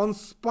will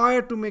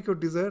conspire to make your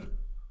desire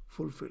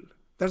fulfilled.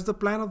 That's the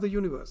plan of the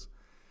universe.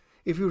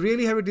 If you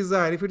really have a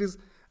desire, if it is,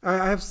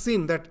 I have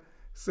seen that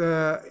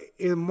a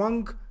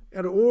monk,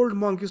 an old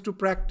monk used to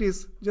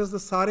practice just the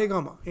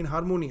saregama in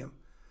harmonium.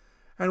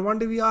 And one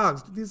day we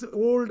asked, this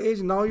old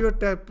age, now you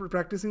are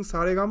practicing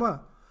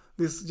saregama,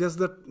 this just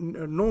the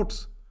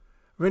notes.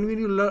 When will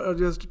you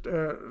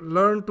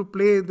learn to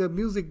play the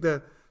music,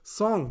 the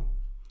song?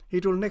 He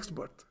told, next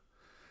birth.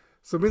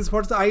 So means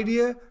what's the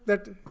idea?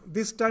 That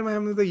this time I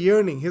am the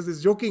yearning.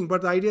 He's joking,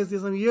 but the idea is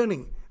this: I'm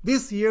yearning.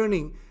 This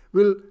yearning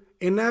will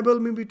enable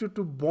me to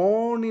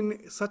born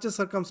in such a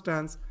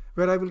circumstance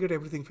where I will get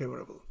everything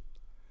favorable.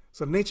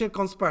 So nature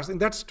conspires. In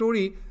that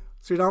story,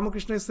 Sri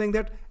Ramakrishna is saying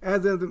that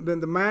as when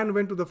the man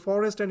went to the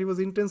forest and he was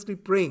intensely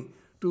praying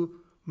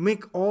to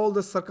make all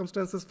the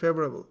circumstances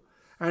favorable,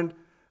 and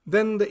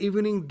then the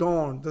evening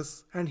dawned,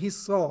 and he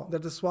saw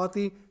that the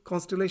Swati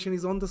constellation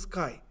is on the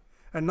sky.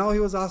 And now he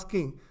was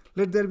asking,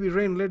 let there be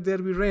rain, let there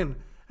be rain.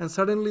 And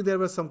suddenly there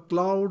were some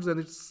clouds and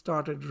it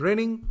started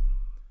raining.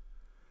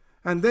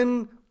 And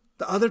then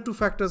the other two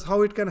factors,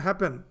 how it can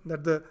happen,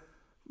 that the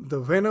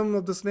venom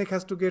of the snake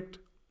has to get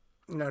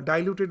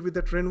diluted with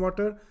that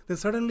rainwater. Then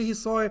suddenly he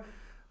saw a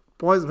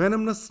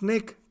venomous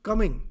snake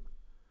coming.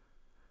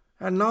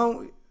 And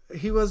now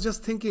he was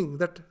just thinking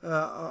that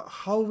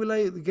how will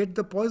I get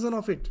the poison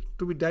of it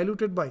to be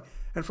diluted by?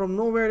 And from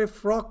nowhere a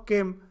frog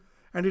came,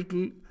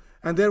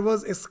 and there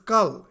was a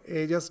skull,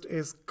 just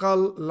a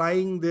skull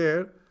lying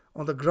there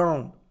on the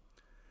ground,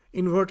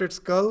 inverted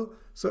skull.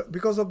 So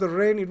because of the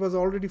rain, it was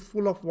already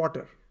full of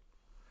water.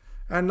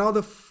 And now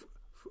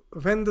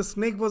when the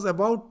snake was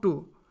about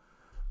to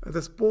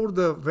pour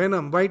the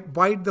venom,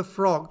 bite the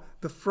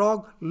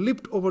frog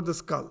leaped over the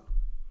skull,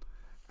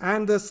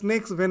 and the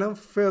snake's venom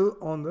fell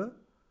on the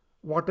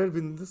water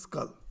within the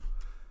skull.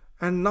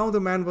 And now the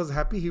man was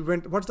happy. He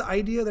went. What's the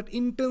idea? That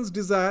intense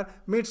desire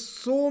made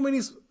so many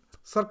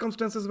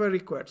circumstances were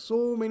required.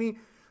 So many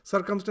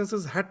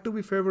circumstances had to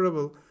be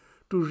favorable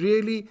to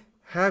really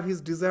have his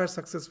desire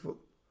successful.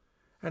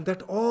 And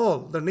that all,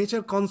 the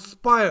nature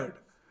conspired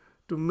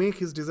to make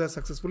his desire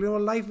successful. In our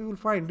life we will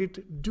find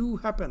it do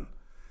happen.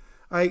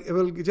 I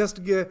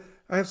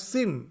have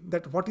seen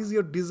that what is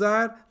your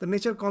desire, the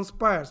nature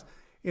conspires.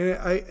 In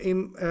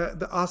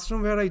the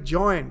ashram where I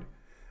joined,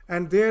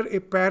 and there a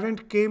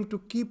parent came to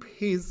keep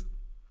his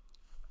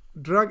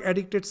drug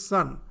addicted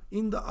son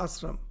in the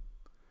ashram.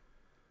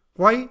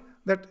 Why?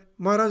 That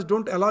Maharaj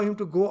don't allow him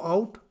to go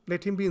out,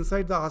 let him be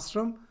inside the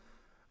ashram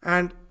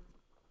and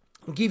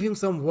give him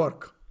some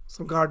work,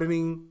 some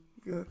gardening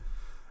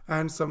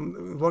and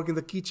some work in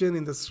the kitchen,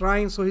 in the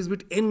shrine. So he's a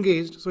bit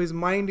engaged, so his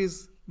mind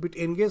is a bit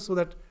engaged so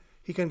that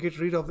he can get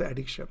rid of the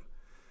addiction.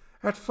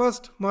 At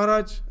first,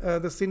 Maharaj,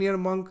 the senior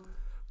monk,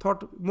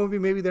 thought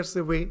maybe that's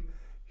the way.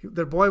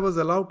 The boy was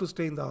allowed to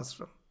stay in the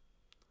ashram.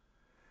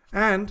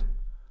 And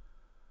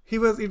it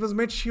was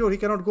made sure he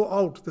cannot go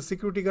out. The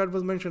security guard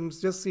was mentioned.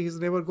 Just see, he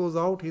never goes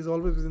out. He's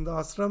always within the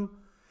ashram.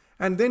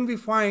 And then we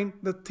find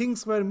that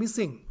things were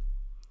missing.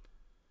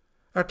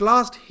 At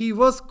last, he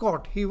was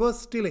caught. He was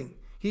stealing.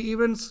 He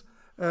even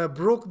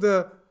broke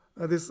the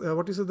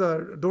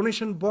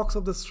donation box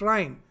of the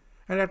shrine.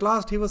 And at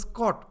last, he was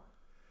caught.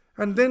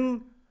 And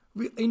then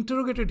we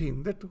interrogated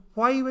him that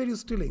why were you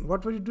stealing?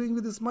 What were you doing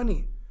with this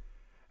money?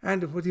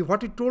 And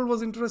what he told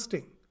was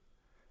interesting.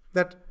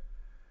 That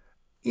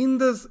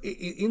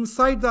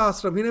inside the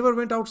ashram, he never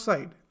went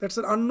outside. That's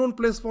an unknown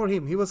place for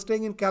him. He was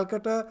staying in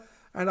Calcutta,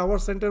 and our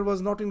center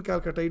was not in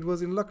Calcutta. It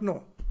was in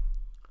Lucknow.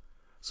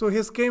 So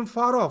he came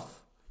far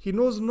off. He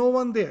knows no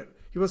one there.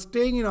 He was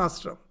staying in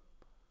ashram.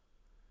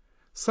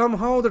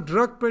 Somehow the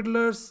drug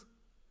peddlers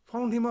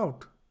found him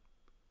out.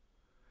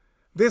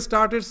 They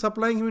started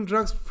supplying him in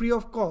drugs free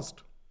of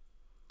cost.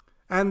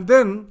 And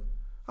then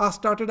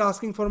started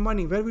asking for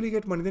money. Where will he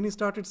get money? Then he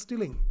started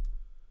stealing.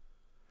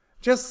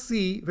 Just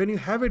see, when you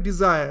have a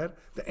desire,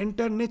 the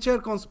entire nature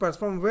conspires.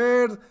 From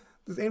where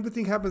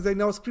everything happens.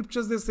 In our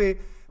scriptures they say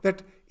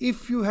that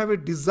if you have a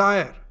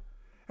desire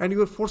and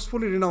you are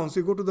forcefully renounced,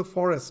 you go to the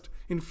forest,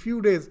 in few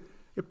days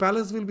a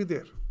palace will be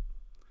there.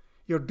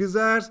 Your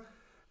desires,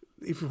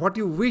 if what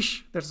you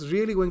wish, that's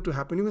really going to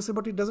happen. You may say,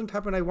 but it doesn't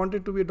happen. I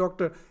wanted to be a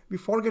doctor. We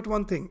forget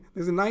one thing.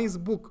 There's a nice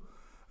book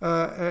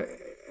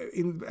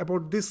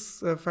about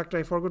this fact.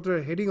 I forgot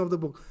the heading of the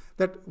book.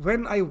 That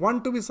when I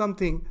want to be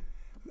something,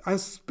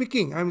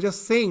 I'm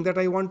just saying that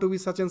I want to be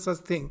such and such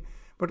thing.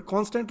 But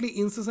constantly,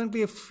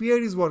 incessantly, a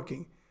fear is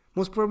working.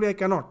 Most probably I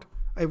cannot.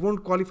 I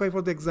won't qualify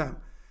for the exam.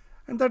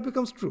 And that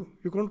becomes true.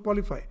 You can't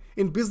qualify.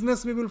 In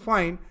business, we will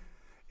find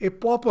a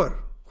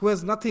pauper who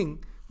has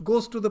nothing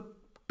goes to the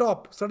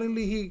top.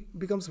 Suddenly he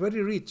becomes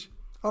very rich.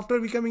 After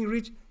becoming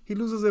rich, he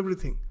loses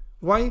everything.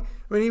 Why?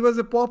 When he was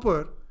a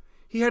pauper,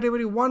 he had a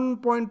very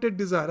one-pointed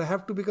desire. I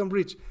have to become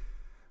rich.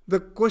 The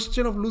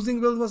question of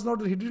losing wealth was not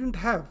that he didn't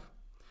have.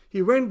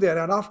 He went there,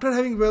 and after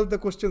having wealth, the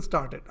question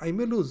started. I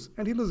may lose,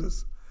 and he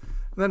loses.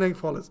 then it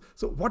follows.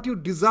 So what you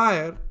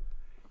desire,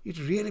 it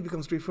really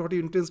becomes true, what you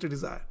intensely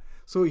desire.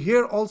 So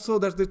here also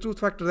that's the truth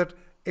factor, that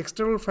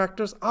external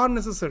factors are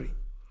necessary,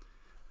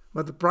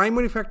 but the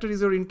primary factor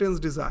is your intense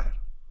desire.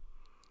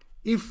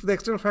 If the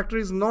external factor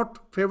is not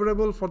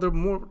favorable for the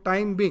more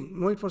time being,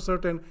 know it for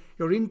certain,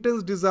 your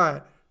intense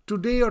desire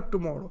today or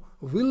tomorrow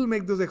will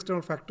make those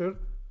external factors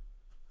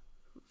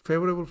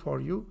favorable for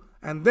you.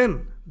 And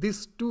then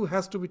this too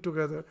has to be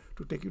together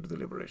to take you to the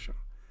liberation.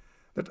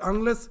 That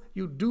unless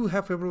you do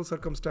have favorable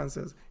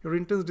circumstances, your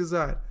intense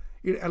desire,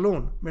 it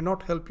alone may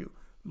not help you.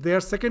 They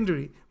are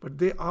secondary, but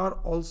they are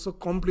also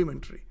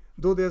complementary.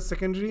 Though they are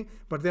secondary,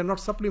 but they are not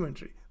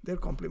supplementary. They are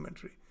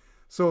complementary.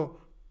 So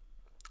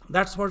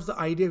that's what's the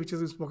idea which has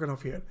been spoken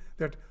of here.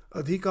 That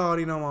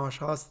adhikarinam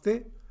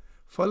ashaste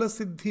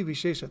phalasiddhi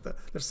visheshata.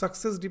 That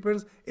success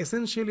depends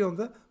essentially on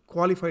the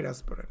qualified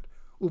aspirant.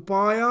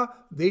 Upaya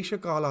desha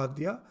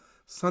kaladya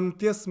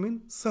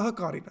santyasmin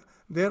sahakarina.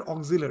 They are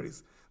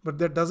auxiliaries. But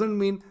that doesn't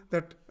mean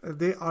that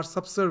they are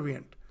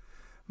subservient.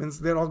 Means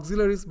they are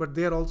auxiliaries, but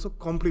they are also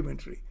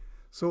complementary.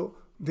 So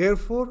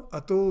therefore,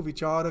 ato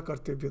vichara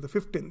kartevya, the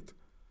 15th,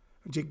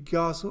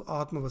 jigyasu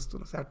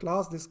atmavastuna. So at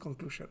last this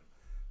conclusion.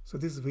 So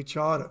this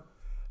vichara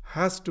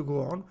has to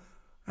go on.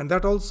 And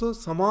that also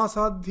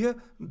samasadhya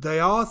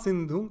daya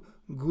sindhum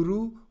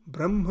guru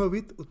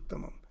brahmavit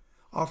uttamam.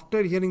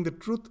 After hearing the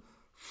truth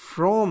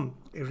from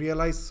a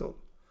realized soul.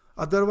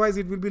 Otherwise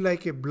it will be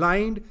like a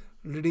blind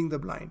leading the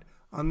blind.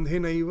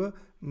 Andhenaiva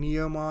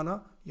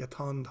niyamana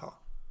yathandha.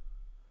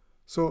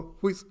 So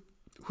who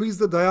is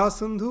the daya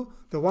sindhu?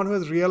 The one who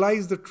has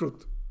realized the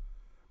truth.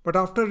 But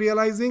after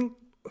realizing,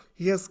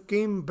 he has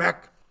came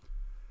back.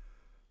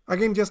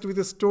 Again, just with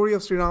the story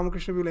of Sri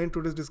Ramakrishna, we will end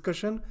today's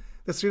discussion.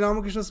 The Sri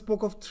Ramakrishna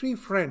spoke of 3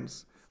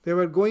 friends. They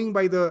were going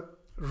by the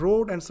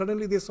road and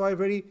suddenly they saw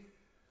a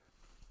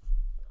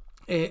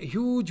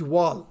huge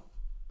wall.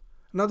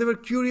 Now they were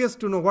curious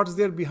to know what's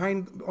there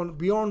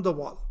beyond the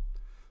wall.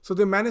 So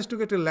they managed to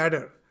get a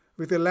ladder.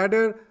 With a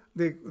ladder,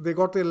 they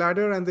got a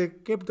ladder and they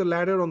kept the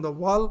ladder on the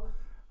wall.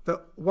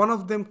 One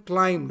of them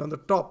climbed on the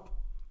top.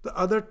 The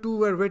other 2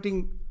 were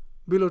waiting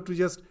below to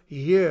just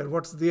hear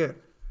what's there.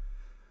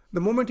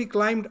 The moment he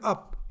climbed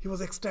up, he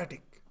was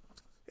ecstatic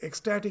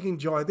in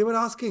joy. They were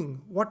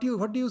asking, what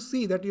do you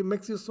see that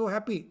makes you so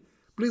happy?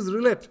 Please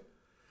relate.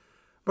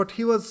 But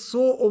he was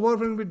so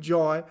overwhelmed with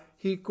joy,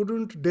 he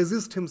couldn't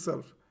desist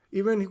himself.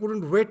 Even he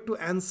couldn't wait to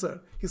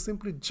answer. He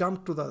simply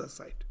jumped to the other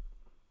side.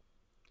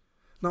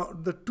 Now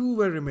the 2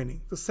 were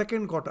remaining. The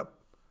second got up.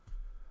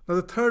 Now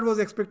the third was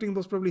expecting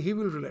most probably he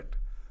will relate.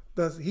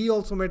 Thus he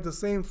also made the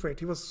same fate.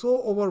 He was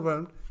so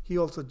overwhelmed, he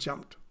also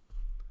jumped.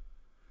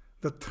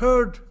 The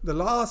third, the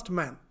last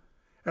man,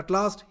 at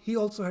last he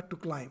also had to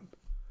climb.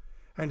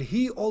 And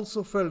he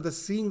also felt that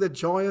seeing the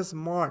joyous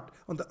mart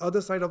on the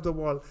other side of the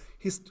wall,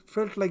 he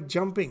felt like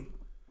jumping.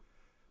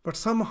 But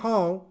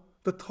somehow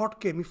the thought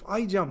came, if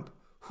I jump,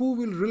 who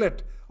will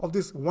relate of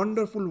this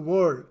wonderful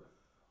world,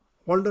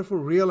 wonderful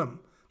realm,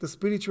 the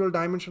spiritual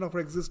dimension of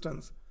our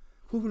existence?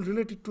 Who will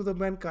relate it to the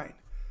mankind?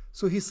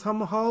 So he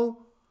somehow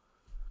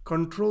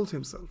controls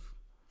himself,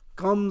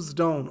 comes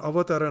down,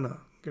 avatarana,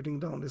 getting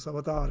down, this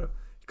avatara,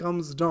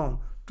 comes down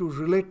to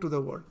relate to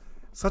the world.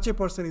 Such a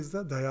person is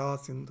the daya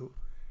sindhu.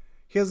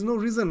 He has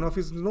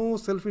no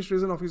selfish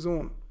reason of his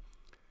own.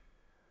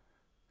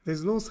 There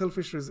is no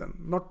selfish reason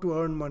not to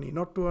earn money,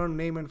 not to earn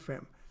name and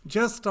fame.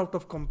 Just out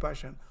of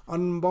compassion,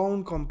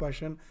 unbound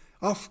compassion,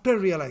 after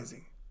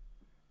realizing.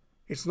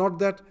 It's not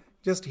that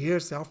just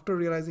hearsay. After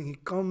realizing, he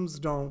comes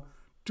down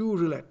to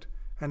relate.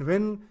 And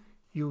when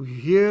you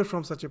hear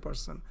from such a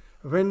person,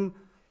 when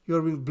you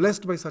are being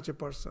blessed by such a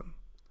person,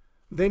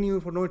 then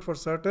you know it for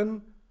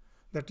certain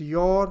that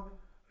your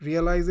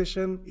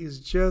realization is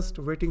just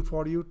waiting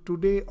for you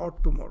today or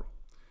tomorrow.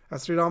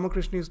 As Sri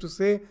Ramakrishna used to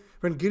say,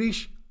 when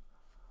Girish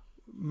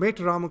met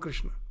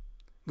Ramakrishna,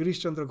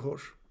 Girish Chandra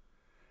Ghosh,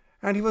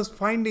 and he was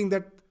finding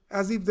that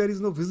as if there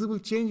is no visible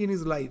change in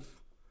his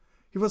life,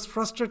 he was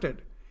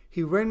frustrated.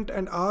 He went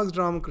and asked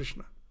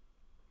Ramakrishna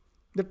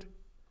that,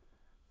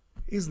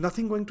 is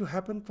nothing going to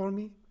happen for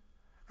me?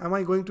 Am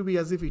I going to be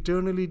as if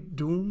eternally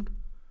doomed?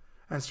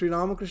 And Sri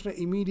Ramakrishna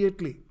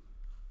immediately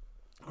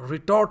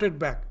retorted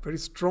back very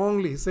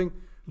strongly, saying,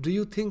 do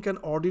you think an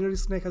ordinary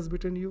snake has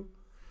bitten you?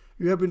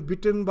 You have been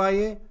bitten by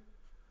a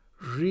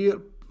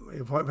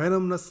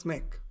venomous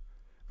snake.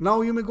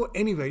 Now you may go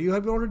anywhere. You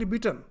have been already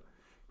bitten.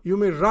 You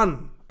may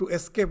run to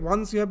escape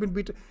once you have been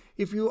bitten.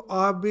 If you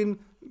have been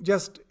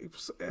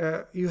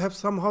you have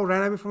somehow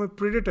ran away from a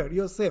predator,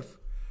 you are safe.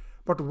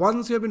 But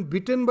once you have been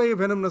bitten by a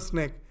venomous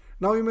snake,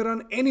 now you may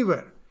run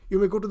anywhere. You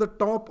may go to the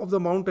top of the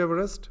Mount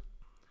Everest,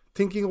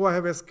 thinking, oh, I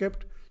have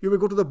escaped. You may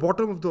go to the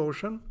bottom of the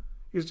ocean.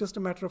 It's just a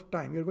matter of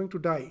time. You're going to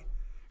die.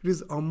 It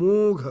is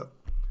amogha.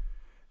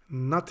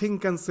 Nothing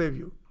can save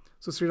you.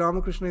 So Sri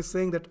Ramakrishna is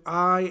saying that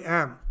I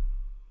am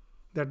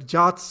that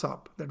Jat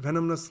Sap, that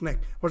venomous snake.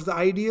 What's the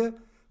idea?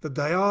 The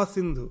Daya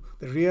Sindhu,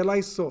 the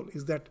realized soul,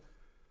 is that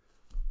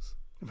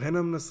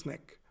venomous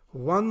snake.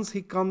 Once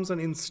he comes and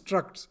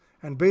instructs,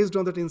 and based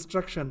on that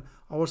instruction,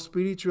 our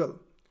spiritual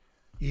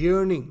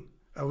yearning,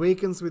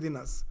 awakens within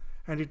us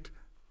and it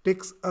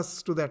takes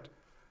us to that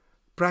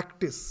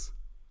practice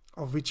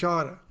of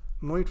vichara,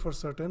 know it for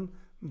certain,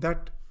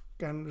 that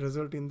can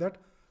result in that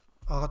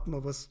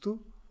Atma Vastu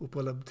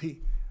Upalabdhi.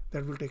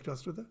 That will take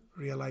us to the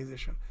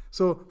realization.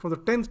 So from the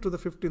 10th to the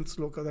 15th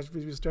sloka that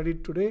we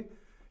studied today,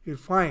 you'll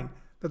find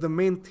that the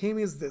main theme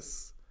is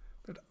this,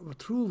 that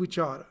through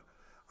vichara,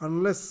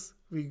 unless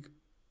we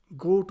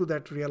go to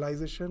that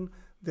realization,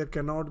 there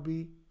cannot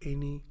be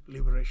any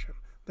liberation.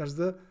 That's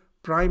the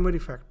primary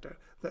factor,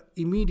 the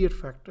immediate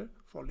factor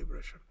for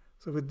liberation.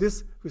 So with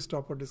this, we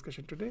stop our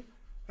discussion today.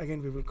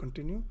 Again, we will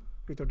continue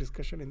with our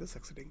discussion in the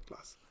succeeding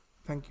class.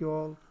 Thank you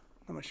all.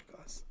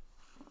 Namaskars.